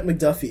taking Trent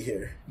McDuffie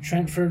here.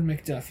 Trentford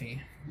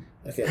McDuffie.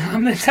 Okay.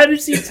 I'm the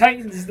Tennessee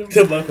Titans.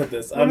 Good luck with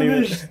this. I don't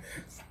even.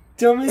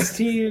 Dumbest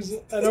teams.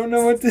 I don't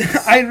know what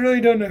to. I really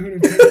don't know who to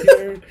pick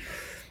here.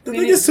 The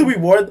thing is, we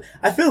wore.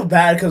 I feel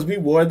bad because we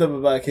warned them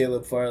about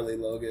Caleb Farley,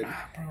 Logan.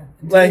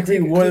 Like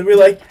we warned. We're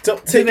like,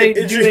 don't take an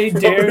injury. Do they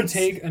dare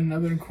take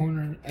another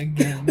corner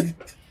again?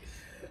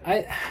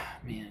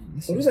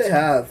 Man. What do they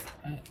have?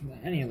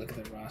 I need to look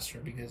at the roster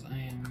because I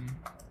am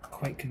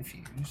quite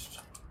confused.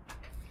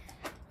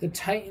 The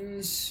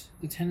Titans,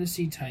 the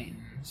Tennessee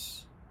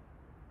Titans.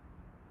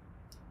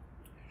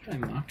 I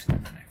mocked them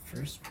in my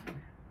first one.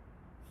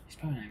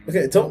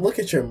 Okay, don't look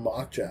at your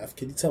mock draft.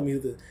 Can you tell me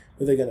who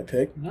they're gonna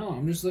pick? No,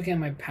 I'm just looking at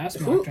my past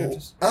mock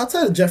drafts.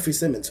 Outside of Jeffrey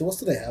Simmons, who else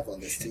do they have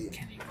on this team?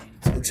 Kenny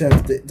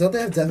Don't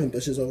they have Devin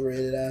Bush's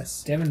overrated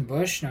ass? Devin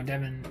Bush? No,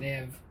 Devin. They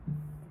have.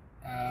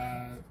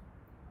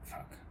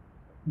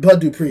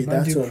 Bud Dupree.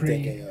 That's what I'm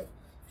thinking of.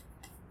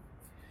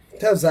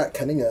 They have Zach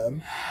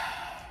Cunningham.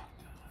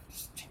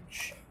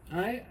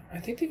 I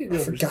think they could go. I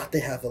forgot they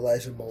have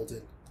Elijah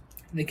Molden.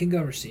 They could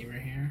go receiver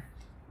here.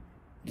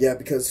 Yeah,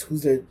 because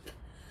who's their?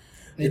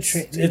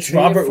 It's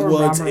Robert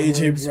Woods,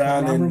 AJ Woods.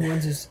 Brown, Robert and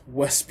Woods is,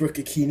 Westbrook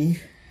Akini.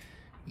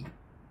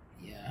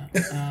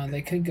 Yeah,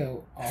 they could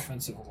go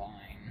offensive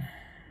line.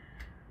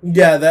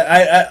 Yeah,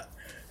 that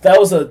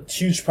was a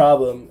huge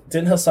problem.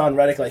 Didn't Hassan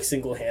Reddick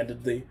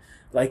single-handedly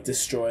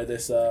destroy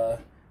this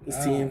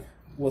team?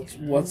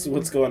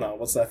 What's going on?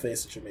 What's that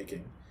face that you're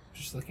making?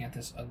 Just looking at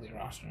this ugly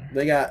roster.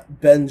 They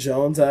got Ben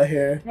Jones out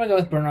here. I'm gonna go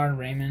with Bernard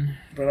Raymond.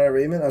 Bernard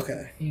Raymond,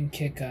 okay. You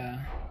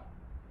can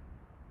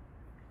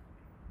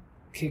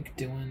kick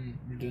Dylan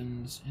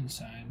Reduns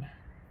inside,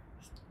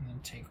 and then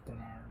take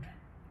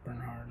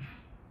Bernhard.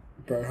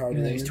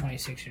 Even though he's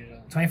 26 years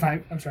old.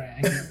 25. I'm sorry.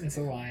 It's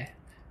a lie.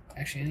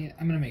 Actually,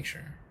 I'm gonna make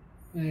sure.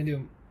 I'm gonna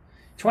do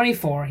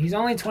 24. He's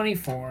only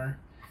 24.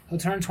 He'll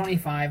turn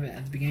 25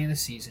 at the beginning of the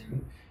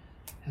season.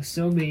 He'll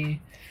still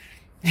be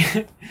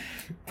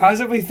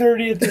possibly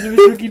 30 at the end of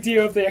his rookie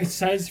deal if they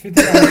exercise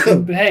 50.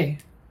 But hey,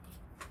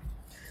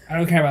 I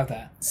don't care about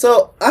that.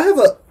 So I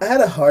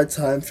had a hard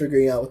time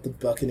figuring out what the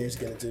Buccaneers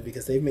are gonna do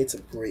because they've made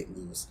some great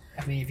moves.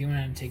 I mean, if you went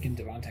and taken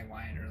Devontae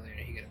Wyatt earlier,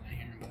 he could have went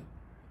here.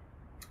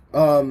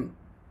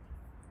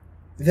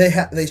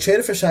 But they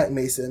traded for Shaq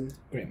Mason.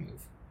 Great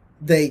move.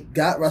 They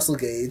got Russell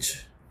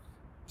Gage.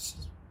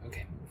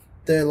 Okay move.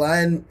 Their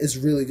line is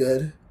really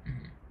good.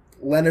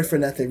 Mm-hmm. Leonard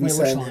Fournette, they Wait, which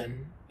re-signed line?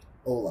 him.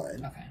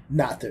 O-line. Okay.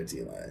 Not their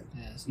D-line.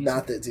 Yes.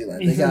 Not their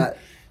D-line. They got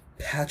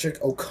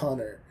Patrick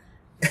O'Connor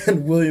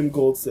and William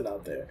Goldston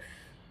out there.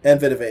 And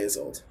Vita Vea is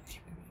old.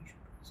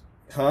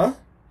 Huh?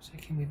 So I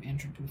can't believe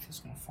Andrew Booth is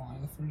going to fall out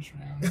of the first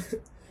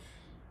round.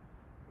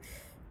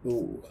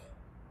 Ooh.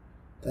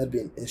 That'd be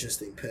an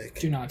interesting pick.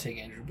 Do not take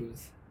Andrew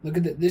Booth. Look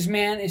at this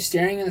man is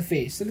staring in the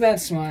face. Look at that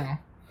smile.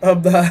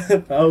 I'm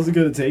not. I was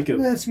going to take Look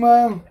him. at that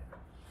smile.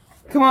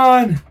 Come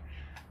on.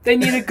 They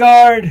need a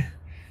guard.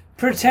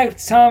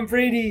 Protect Tom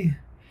Brady.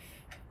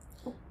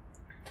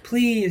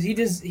 Please.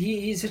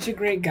 He's such a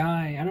great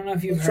guy. I don't know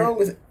if you've What's heard. wrong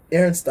with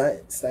Aaron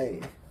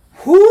Steiny?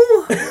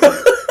 Who?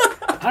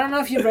 I don't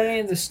know if you've read any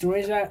of the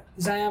stories about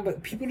Zion,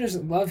 but people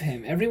just love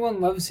him. Everyone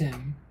loves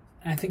him.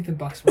 And I think the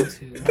Bucks will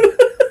too.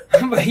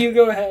 But you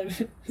go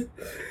ahead.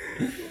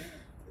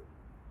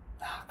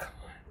 Oh, come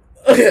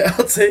on. Okay,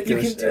 I'll take You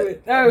him. can do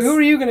it. Oh, who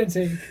are you going to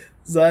take?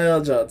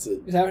 Zion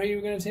Johnson. Is that who you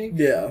were going to take?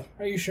 Yeah.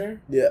 Are you sure?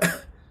 Yeah.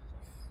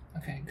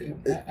 Okay,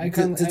 good.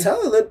 Did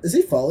Tyler is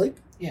he falling?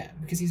 Yeah,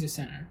 because he's a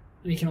center.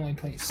 And he can only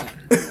play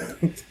center.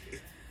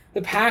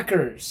 The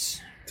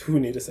Packers, Who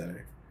need a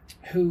center?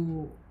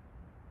 who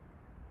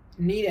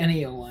need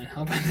any O-line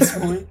help at this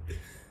point,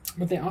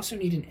 but they also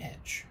need an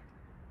edge.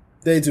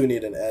 They do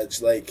need an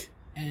edge. Like,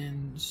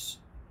 And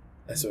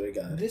I swear to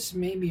God. this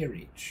may be a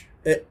reach.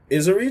 It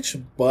is a reach,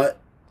 but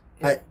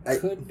It I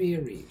could be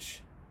a reach.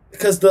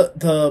 because the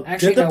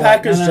Actually, did the no,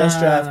 Packers no, just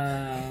no, draft? no,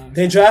 no, no.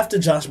 They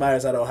drafted Josh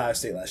Myers at Ohio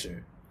State last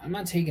year. I'm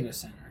not taking a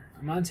center.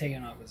 I'm not taking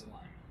an offensive line.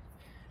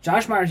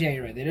 Josh Myers, yeah,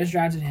 you're right. They just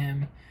drafted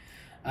him.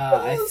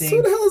 I So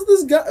think the hell is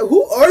this guy?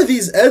 Who are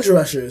these edge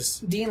rushers?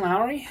 Dean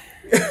Lowry.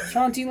 What's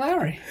wrong with Dean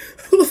Lowry?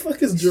 Who the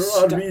fuck is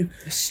Gerard Reed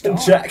Star.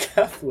 and Jack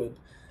Heflin?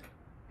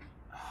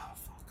 Oh,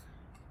 fuck.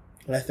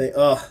 And I think,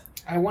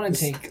 I want to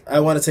take. I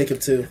want to take him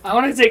too. I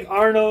want to take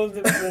Arnold,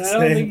 but I don't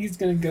Same. think he's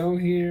gonna go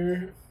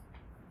here.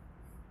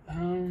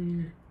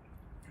 Who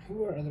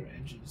are other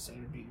edges that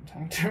are being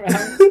talked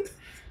about?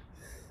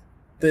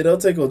 They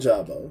don't take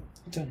Ojabo.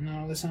 Don't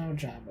know. That's not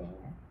Ojabo.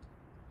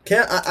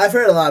 I've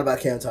heard a lot about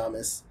Cam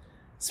Thomas.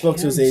 Spoke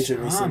to his Cam agent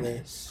recently.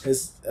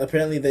 Thomas.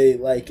 Apparently they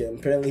like him.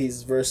 Apparently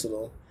he's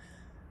versatile.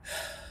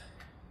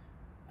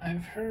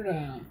 I've heard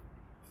Logan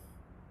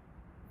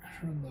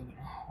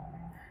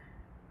Hall.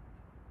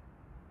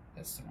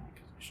 That's the wrong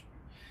position.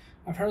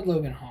 I've heard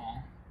Logan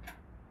Hall,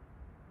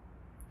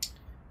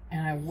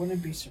 and I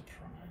wouldn't be surprised.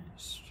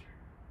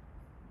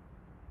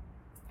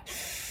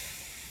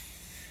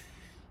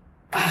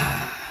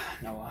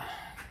 Noah,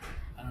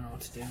 I don't know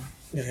what to do.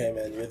 Okay,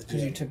 man, you're the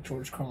Because you GM. took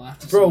George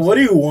Karlaftis. Bro, what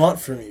do you want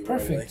from me? Bro?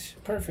 Perfect.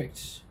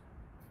 Perfect.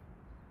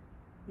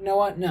 You know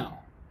what? No.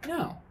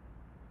 No.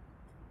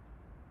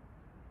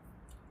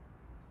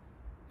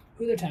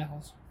 Who are their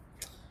tackles?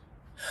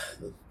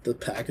 The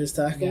Packers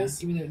Yeah, tackles?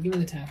 give me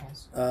the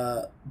tackles.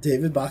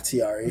 David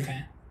Bakhtiari,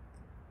 Okay.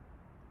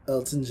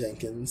 Elton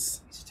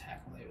Jenkins. He's a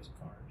tackle. There was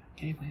a guard.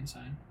 Can he play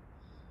inside?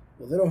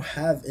 Well, they don't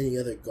have any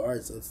other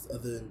guards other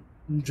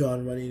than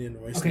John Running and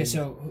Royce. Okay, Newman.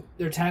 so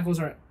their tackles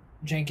are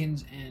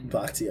Jenkins and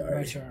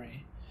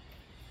Bakhtiari.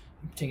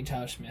 I'm taking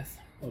Tyler Smith.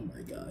 Oh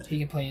my god. He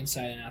can play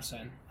inside and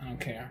outside. I don't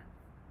care.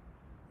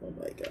 Oh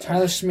my god.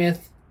 Tyler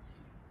Smith,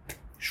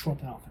 short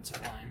that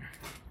offensive line.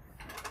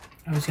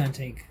 I was going to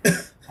take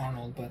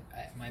Arnold, but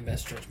my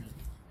best judgment.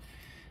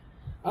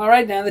 All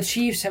right, now the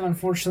Chiefs have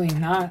unfortunately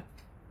not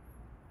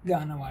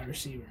gotten a wide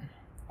receiver.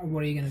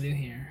 What are you going to do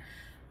here?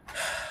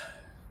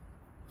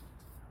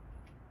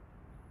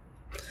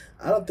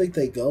 I don't think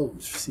they go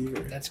receiver.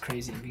 That's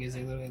crazy because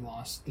they literally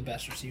lost the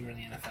best receiver in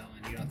the NFL,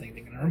 and you don't think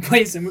they're going to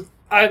replace him with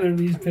either of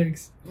these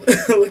picks.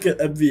 Look at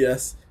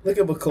MVS. Look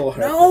at McCall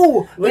Hartman.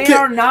 No, Look they at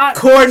are not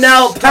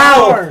Cornell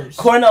Powell. stars.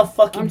 Cornell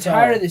fucking I'm Powell.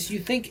 tired of this. You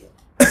think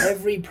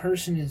every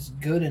person is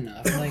good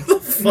enough? Like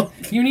Fuck.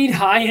 you need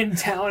high-end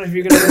talent if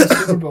you're going to win the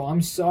Super Bowl.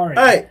 I'm sorry.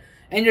 All right.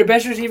 And your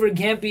best receiver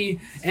can't be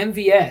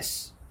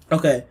MVS.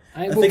 Okay.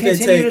 I I will think they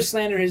continue take- to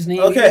slander his name.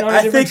 Okay, even on a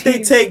I different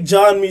think they team. take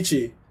John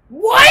Michie.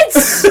 What?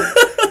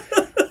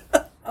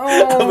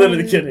 Oh, I'm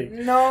literally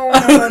kidding. No.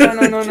 I'm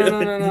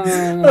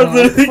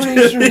literally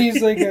pretty sure kidding.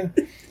 he's like a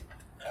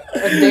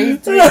day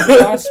 3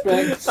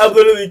 prospect. I'm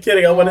literally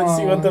kidding. I want to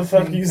see what the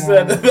fuck thank you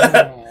God.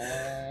 said.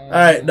 All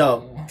right,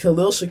 no.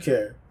 Khalil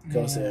Shakir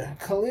goes here.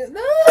 Khalil,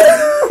 no.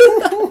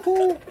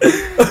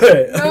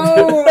 Okay.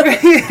 No.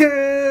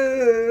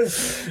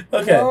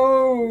 Okay.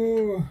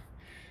 No.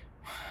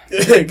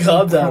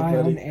 Calm down, Cry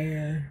on buddy.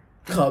 air,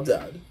 Calm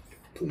down.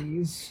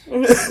 please.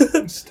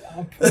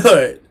 Stop. All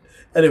right.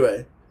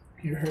 Anyway,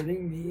 You're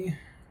hurting me.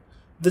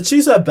 the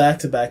Chiefs have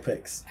back-to-back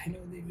picks. I know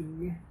they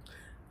do.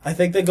 I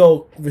think they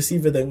go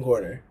receiver then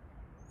corner.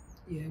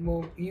 Yeah,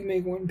 well, you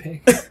make one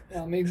pick.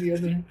 I'll make the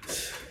other.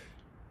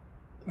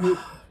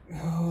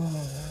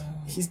 Oh.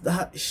 He's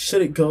not. He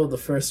shouldn't go the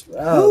first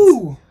round.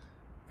 Who?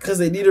 Because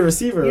they need a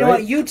receiver, You know right?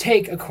 what? You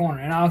take a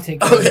corner, and I'll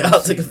take. Okay,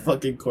 I'll take a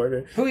fucking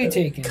corner. Who are you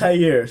taking?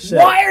 Kyer. Shit.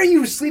 Why are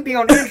you sleeping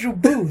on Andrew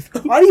Booth?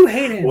 Why do you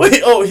hate him?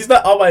 Wait, he's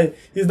not on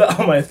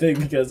my thing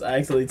because I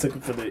actually took him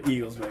for the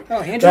Eagles pick.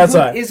 Oh, Andrew That's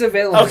Booth why. is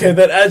available. Okay,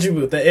 then Andrew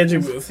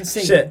Booth.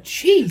 Shit.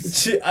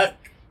 Jeez.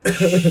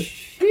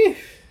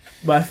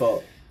 My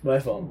fault. Oh my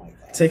God.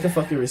 Take a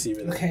fucking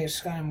receiver then. Okay,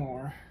 Sky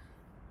Moore.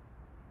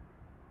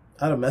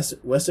 Out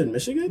of Western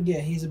Michigan?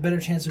 Yeah, he's a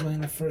better chance of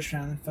winning the first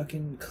round than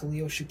fucking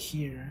Khalil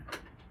Shakir.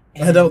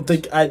 I don't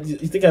think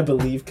you think I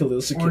believe Khalil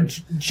Or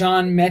Shakir.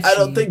 John Mechie. I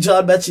don't think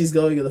John Mechie's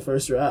going in the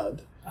first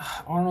round.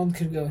 Arnold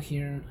could go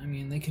here. I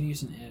mean, they could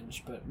use an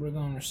edge, but we're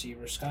going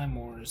receiver. Sky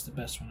Moore is the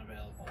best one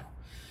available.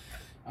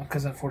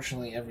 Because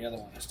unfortunately, every other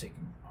one is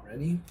taken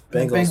already.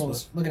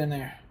 Bengals. Look at him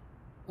there.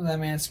 Look at that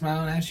man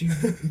smiling at you.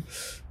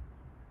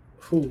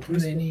 Who do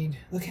they need?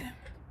 Look at him.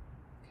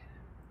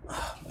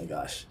 Oh my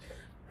gosh.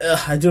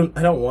 I don't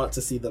want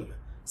to see them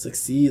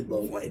succeed,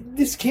 Logan.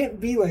 This can't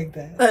be like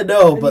that. I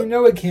know, And but you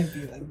know it can't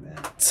be like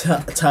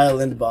that.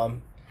 Tyler Linderbaum.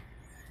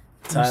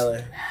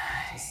 Tyler.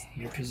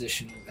 Your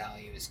position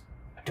value is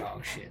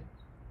dog shit.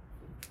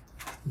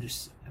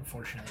 Just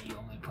unfortunately, you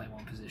only play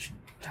one position,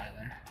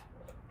 Tyler,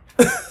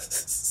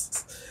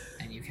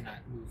 and you cannot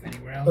move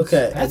anywhere else.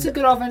 Okay, That's a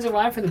good offensive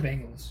line for the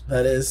Bengals.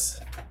 That is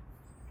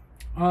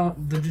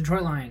The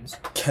Detroit Lions.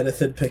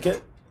 Kenneth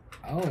Pickett.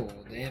 Oh,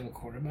 they have a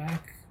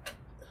quarterback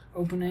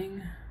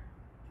opening.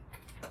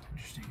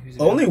 Interesting. Who's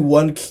Only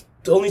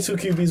two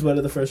QBs went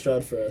in the first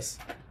round for us.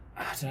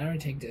 Did I already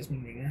take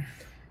Desmond Ridder?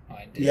 Oh,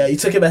 I did. Yeah, you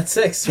took him at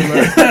 6.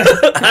 Remember?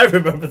 I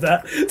remember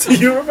that. Do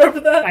you remember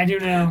that? I do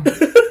now.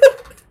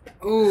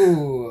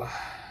 Ooh.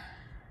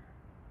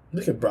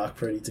 Look at Brock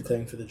Purdy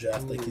declaring for the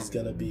draft like he's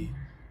gonna be.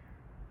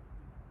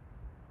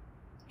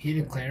 He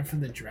declared for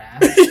the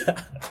draft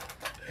Yeah.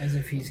 as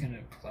if he's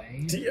gonna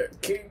play. Dear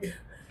King.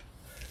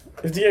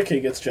 If Dear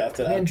King gets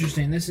drafted out.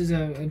 Interesting. This is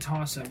a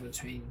toss-up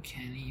between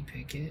Kenny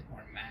Pickett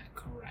or Matt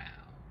Corral.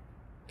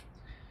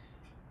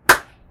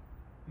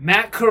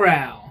 Matt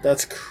Corral.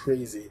 That's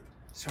crazy.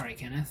 Sorry,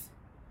 Kenneth.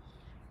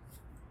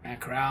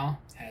 Matt Corral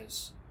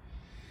has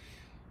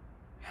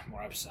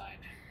more upside.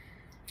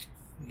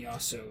 He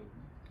also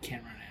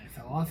can't run an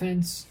NFL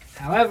offense.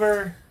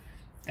 However,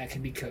 that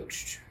can be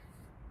coached.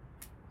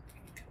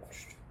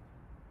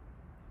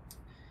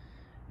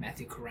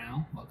 Matthew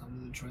Corral, welcome to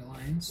the Detroit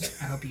Lions.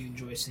 I hope you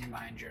enjoy sitting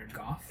behind Jared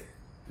Goff,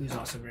 who's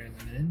also very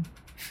limited.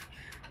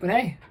 But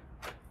hey,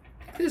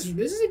 this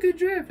is a good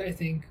draft, I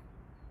think.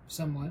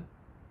 Somewhat.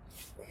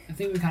 I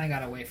think we kind of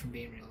got away from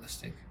being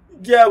realistic.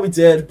 Yeah, we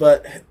did,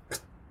 but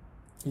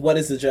what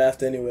is the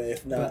draft anyway,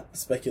 if not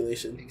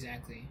speculation?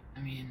 Exactly. I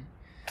mean,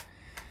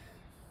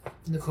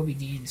 Nakobe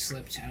Dean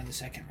slipped out of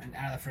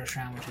the first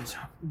round, which is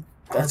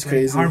That's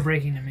crazy.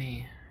 Heartbreaking to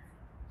me.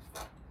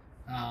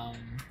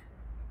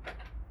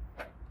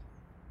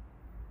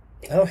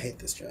 I don't hate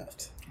this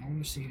draft. I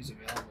want to see who's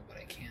available, but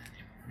I can't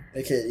anymore.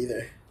 I can't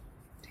either.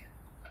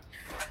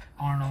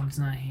 Arnold's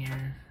not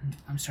here.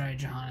 I'm sorry,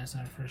 Johanna's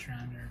not a first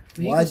rounder.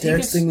 But Why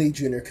Derek Stingley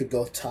Jr. could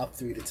go top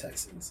 3 to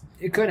Texans.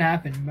 It could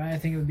happen, but I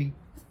think it would be.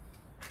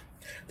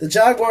 The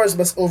Jaguars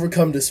must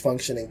overcome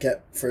dysfunction and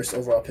get first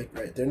overall pick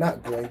right. They're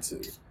not going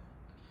to.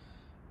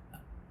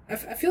 I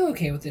feel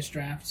okay with this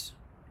draft.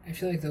 I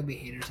feel like there'll be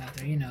haters out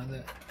there. You know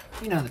the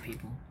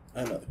people.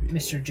 I know the people.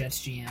 Mr.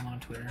 Jets GM on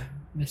Twitter.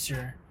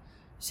 Mr.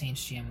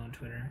 Saints GM on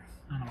Twitter.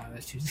 I don't know why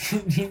those two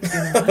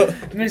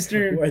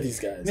Mr. Who are these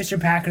guys? Mr.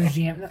 Packers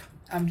GM.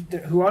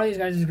 Who are these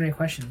guys is a great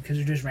question because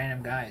they're just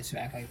random guys who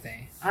act like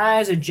they.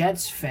 As a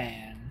Jets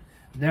fan,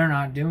 they're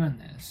not doing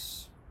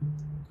this.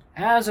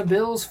 As a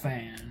Bills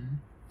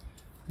fan,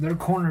 their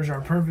corners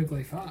are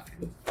perfectly fine.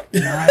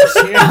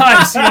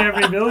 I've seen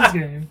every Bills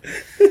game.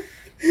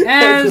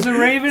 As a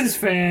Ravens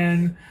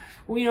fan,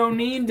 we don't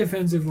need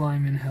defensive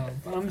lineman help.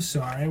 I'm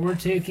sorry, we're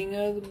taking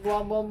a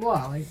blah blah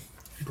blah. Like,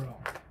 bro,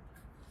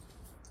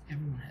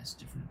 everyone has a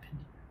different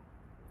opinion.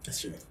 That's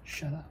true.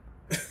 Shut up.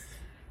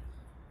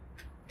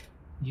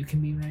 You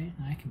can be right,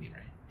 and I can be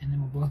right, and then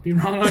we'll both be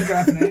wrong on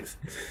draft night.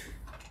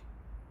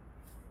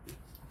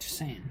 Just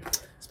saying.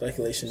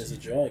 Speculation is a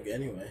drug,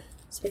 anyway.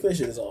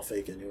 Speculation is all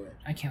fake, anyway.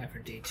 I can't wait for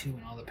day 2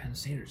 when all the Penn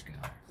Staters go.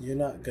 You're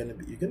gonna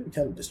be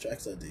kind of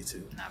distracted on day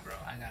 2. Nah, bro,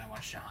 I gotta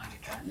watch Jahan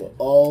get drafted. Well,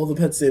 all the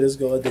Penn Staters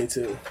go on day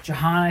 2.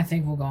 Jahan, I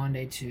think will go on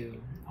day 2.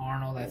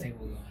 Arnold, I think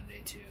will go on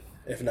day 2.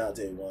 If not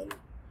day 1.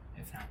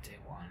 If not day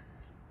 1.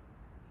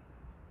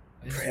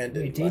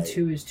 Brandon Wait, day might.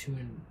 2 is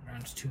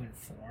rounds 2 and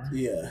 4.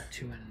 Yeah.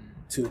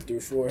 2 through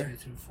 4. 2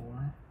 through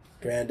 4.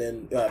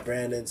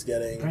 Brandon's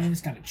getting.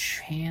 Brandon's got a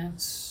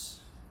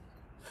chance.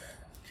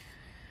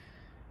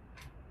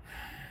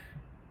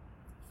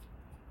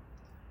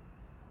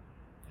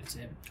 That's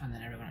it. And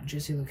then everyone.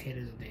 Jesse Locate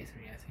is a day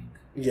 3, I think.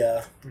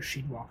 Yeah.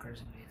 Rasheed Walker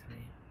is a day 3.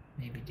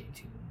 Maybe day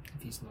 2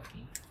 if he's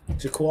lucky.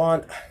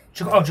 Jaquan.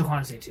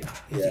 Jaquan's day 2.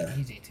 Yeah.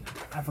 He's day 2.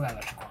 I forgot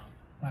about Jaquan.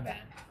 My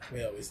bad.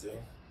 We always do.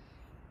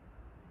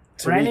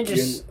 Brandon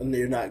Tariq,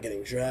 you're not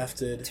getting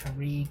drafted.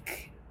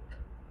 Tariq.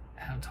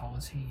 How tall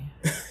is he?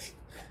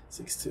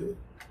 6'2".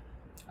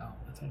 Oh,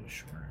 I thought he was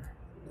shorter.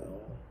 No.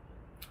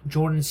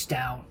 Jordan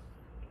Stout,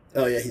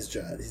 Oh yeah, he's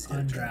drafted. He's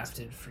getting undrafted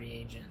drafted. free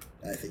agent.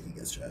 I think he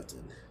gets drafted.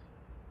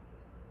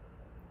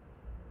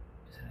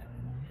 Is that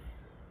everyone?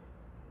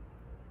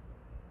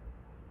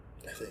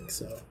 I think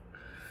so.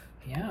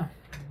 Yeah.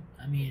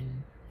 I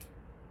mean,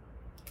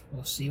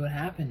 we'll see what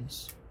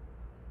happens.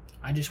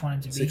 I just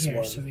wanted to be 6-1.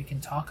 here so we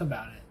can talk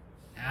about it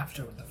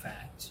after the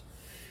fact.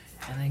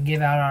 And then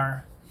give out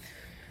our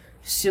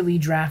silly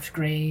draft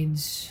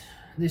grades.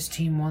 This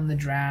team won the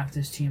draft,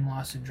 this team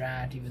lost the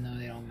draft, even though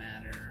they don't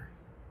matter.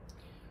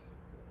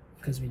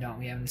 Because we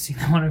haven't seen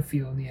them on a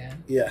field yet.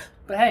 Yeah.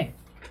 But hey,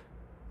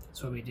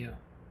 that's what we do.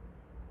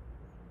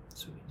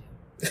 That's what we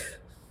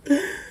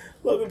do.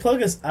 Logan,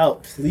 plug us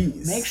out,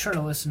 please. Make sure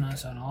to listen to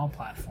us on all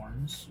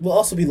platforms. We'll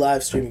also be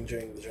live streaming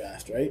during the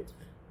draft, right?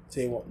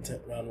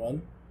 Round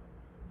 1.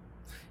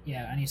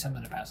 Yeah, I need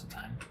something to pass the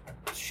time.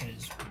 This shit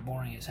is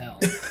boring as hell.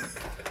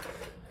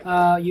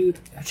 You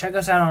check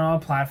us out on all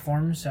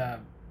platforms.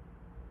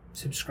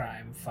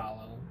 Subscribe,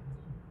 follow,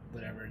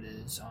 whatever it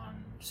is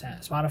on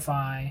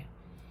Spotify,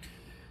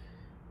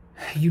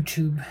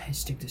 YouTube is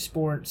Stick to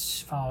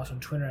Sports. Follow us on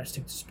Twitter at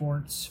Stick to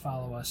Sports.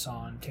 Follow us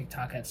on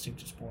TikTok at Stick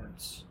to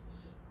Sports.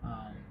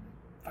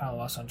 Follow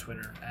us on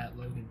Twitter at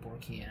Logan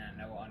Borky and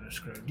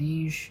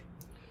Noah_Deej.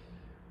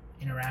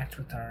 Interact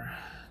with our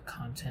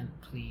content,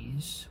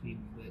 please.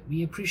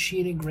 We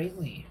appreciate it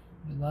greatly.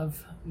 We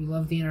love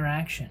the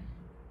interaction.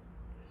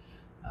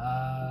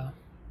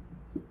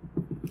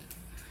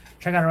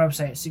 Check out our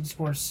website,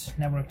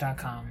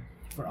 StickToSportsNetwork.com,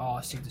 for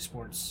all Stick to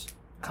Sports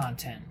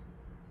content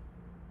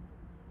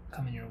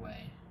coming your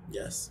way.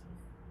 Yes.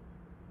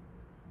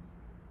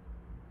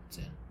 That's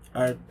it.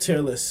 Our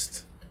tier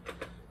list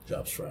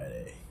drops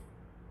Friday.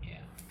 Yeah.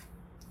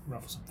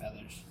 Ruffle some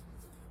feathers.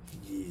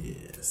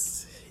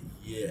 Yes.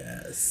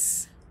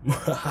 Yes.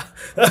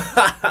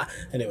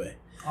 Anyway.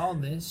 All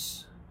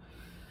this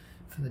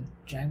for the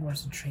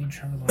Jaguars to trade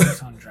Trevor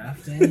Lawrence on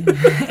draft day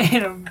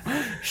in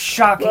a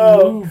shocking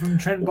move from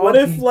Trent Baalke. What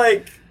if,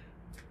 like,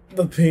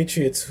 the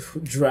Patriots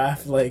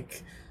draft,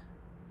 like,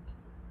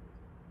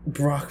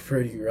 Brock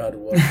Purdy round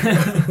 1?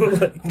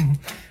 Like,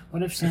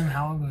 what if Sam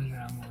Howell goes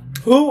round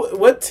 1?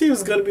 What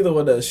team's gonna be the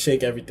one to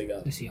shake everything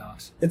up? The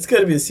Seahawks. It's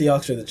gonna be the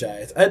Seahawks or the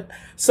Giants.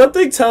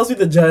 Something tells me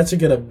the Giants are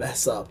gonna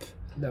mess up.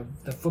 The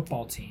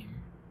football team.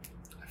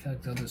 I feel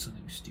like they'll do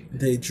something stupid.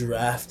 They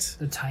draft.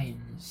 The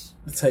Titans.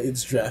 The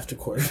Titans draft a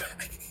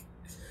quarterback.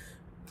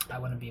 I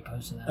wouldn't be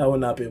opposed to that. I would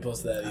not be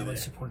opposed to that I either. would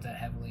support that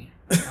heavily.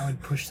 I would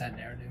push that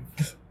narrative.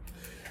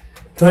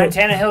 The,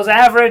 Tannehill's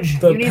average.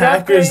 the You need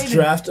Packers upgrade?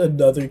 draft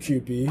another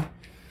QB.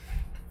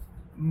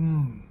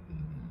 Mm.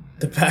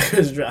 The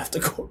Packers draft a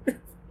quarterback.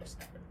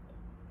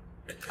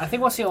 I think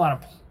we'll see a lot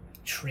of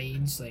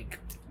trades, like,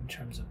 in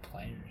terms of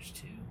players,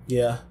 too.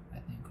 Yeah. I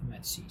think we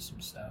might see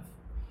some stuff.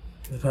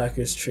 The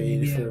Packers trade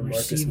Maybe for a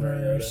Marcus receiver or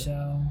Mariota.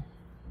 so.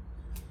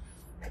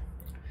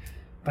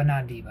 But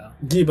not Debo.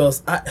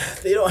 Debo's.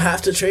 They don't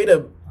have to trade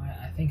him.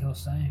 I think he'll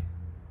stay.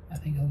 I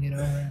think he'll get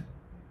over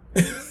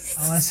it.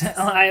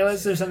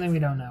 Unless there's something we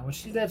don't know,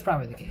 which that's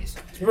probably the case.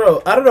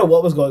 Bro, I don't know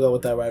what was going on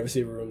with that wide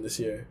receiver room this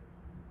year.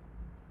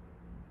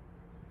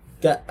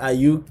 Got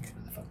Ayuk.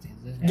 Who the fuck is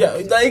this Yeah,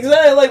 guy? like,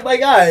 exactly like my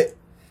guy.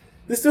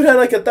 This dude had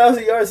like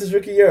 1,000 yards his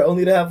rookie year,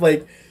 only to have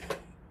like,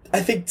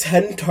 I think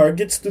 10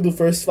 targets through the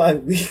first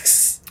 5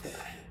 weeks.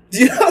 Do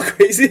you know how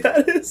crazy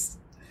that is?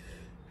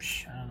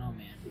 I don't know,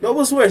 man. What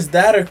was worse,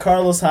 that or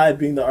Carlos Hyde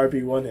being the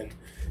RB1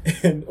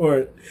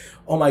 or,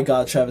 oh my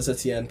God, Travis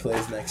Etienne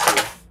plays next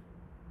year.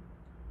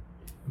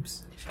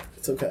 Oops.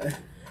 It's okay.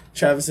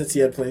 Travis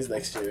Etienne plays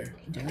next year.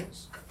 He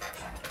does?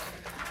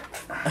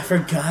 I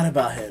forgot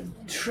about him.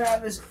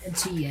 Travis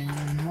Etienne,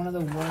 one of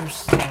the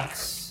worst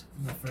picks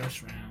in the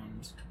first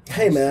round.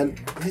 Hey man,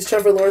 he's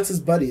Trevor Lawrence's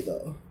buddy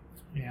though.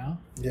 Yeah?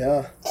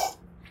 Yeah.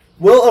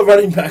 Will a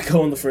running back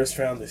go in the first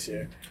round this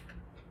year?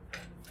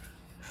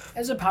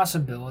 As a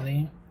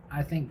possibility,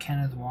 I think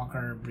Kenneth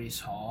Walker or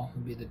Breece Hall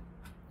would be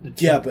the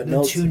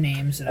two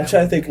names that I'm I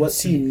trying to would think what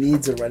concede. team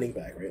needs a running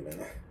back right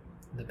now.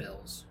 The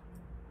Bills.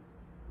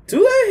 Do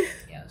they?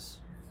 Yes.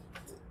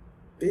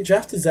 They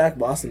drafted Zach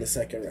Moss in the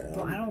second round.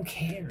 Well, I don't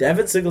care.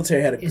 Devin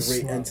Singletary had a It's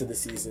great slow. end to the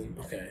season.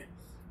 Okay.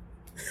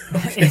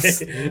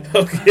 It's-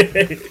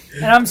 Okay.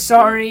 And I'm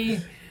sorry,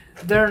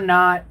 they're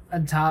not a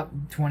top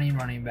 20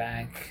 running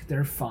back.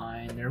 They're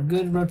fine. They're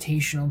good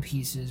rotational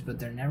pieces, but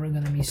they're never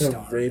going to be The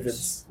stars.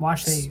 Ravens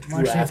Watch they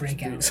draft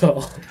break out. Breece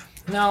Hall.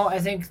 No, I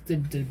think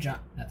not the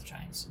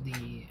Giants.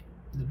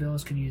 The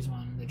Bills could use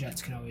one. The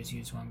Jets could always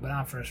use one, but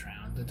not first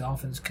round. The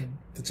Dolphins could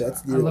The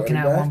Jets need are a looking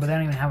running at back. one, but they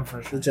don't even have a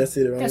first The round. Jets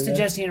need a running Yes, the back.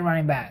 Jets need a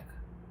running back.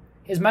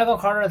 Is Michael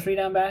Carter a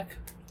 3-down back?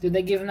 Did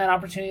they give him that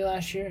opportunity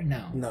last year?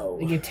 No. No.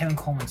 They gave Tevin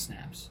Coleman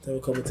snaps.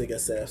 Tevin Coleman to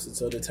get snaps, and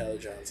so did Tyler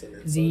Johnson.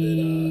 And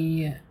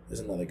The there's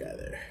another guy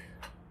there.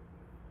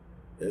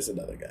 There's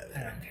another guy I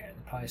there. don't care.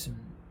 Probably some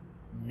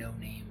no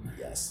name.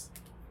 Yes.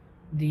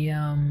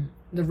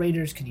 The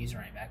Raiders could use a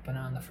running back, but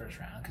not in the first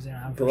round because they don't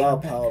have a first Bilal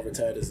round pick. Powell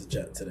retired as a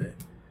Jet today.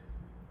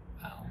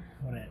 Wow,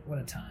 what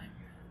a time.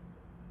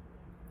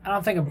 I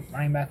don't think a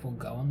running back will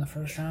go in the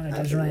first round. It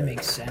doesn't really You're make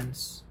right.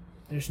 sense.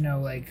 There's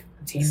no like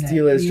team The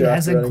Steelers that draft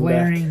has a running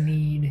glaring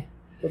need.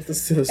 What if the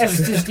Steelers? If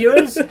the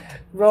Steelers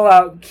roll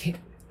out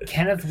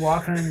Kenneth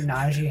Walker and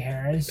Najee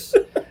Harris,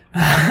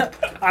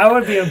 I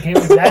would be okay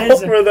with that.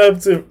 For them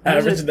to that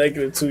is average a-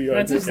 negative 2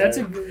 yards. That's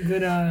a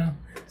good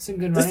It's a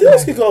good The running Steelers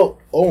back. could go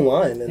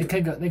O-line. They And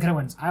could go. They could have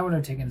won. I would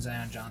have taken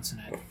Zion Johnson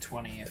at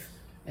 20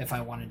 if I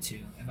wanted to.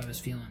 If I was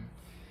feeling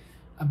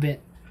a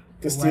bit.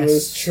 the less-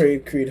 Steelers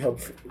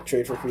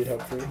trade for Creed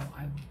Humphrey.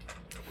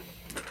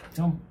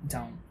 Don't,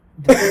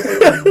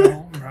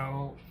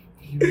 bro.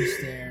 He was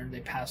there. They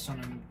passed on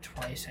him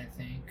twice, I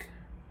think.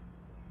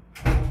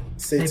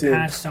 Stay They tuned.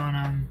 passed on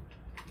him.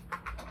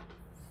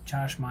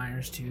 Josh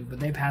Myers too, but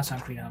they passed on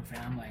Creed Humphrey.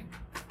 I'm like,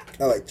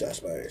 I like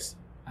Josh Myers.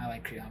 I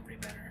like Creed Humphrey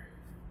better.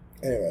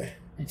 Anyway,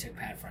 They took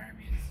Pat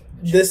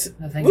Fryermuth. which- this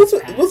nothing Booth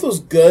against Pat. was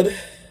good.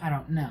 I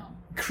don't know.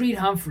 Creed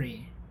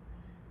Humphrey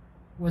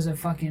was a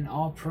fucking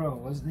all-pro,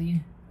 wasn't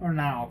he? Or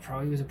not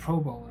all-pro. He was a Pro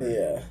Bowler.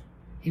 Yeah,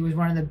 He was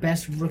one of the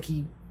best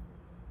rookie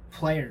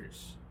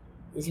players.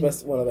 he's Yeah.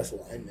 one of the best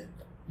linemen.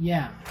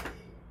 Yeah.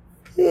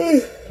 He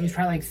was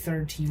probably like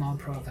third team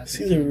all-pro. If that's the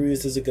Cesar team.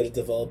 Ruiz isn't going to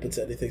develop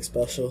into anything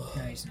special.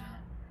 No, he's not.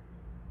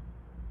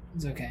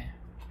 It's okay.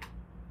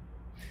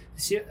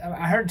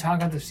 I heard talk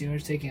about the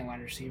Steelers taking a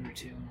wide receiver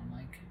too, and I'm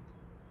like,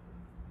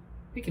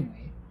 we can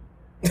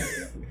wait.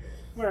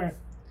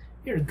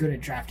 You're good at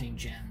drafting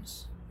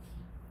gems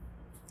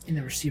in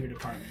the receiver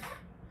department.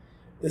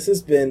 This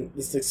has been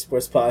the Six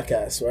Sports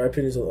Podcast, where our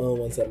opinions are the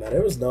only ones that matter.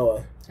 It was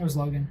Noah. That was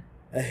Logan.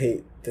 I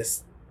hate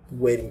this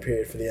waiting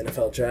period for the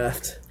NFL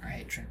draft. I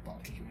hate Trent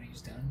Baalke when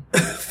he's done.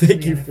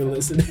 Thank you for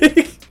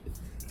listening.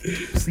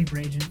 Sleeper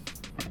agent.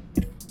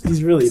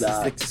 He's really This is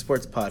not. Stick to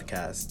Sports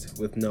Podcast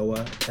with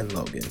Noah and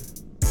Logan.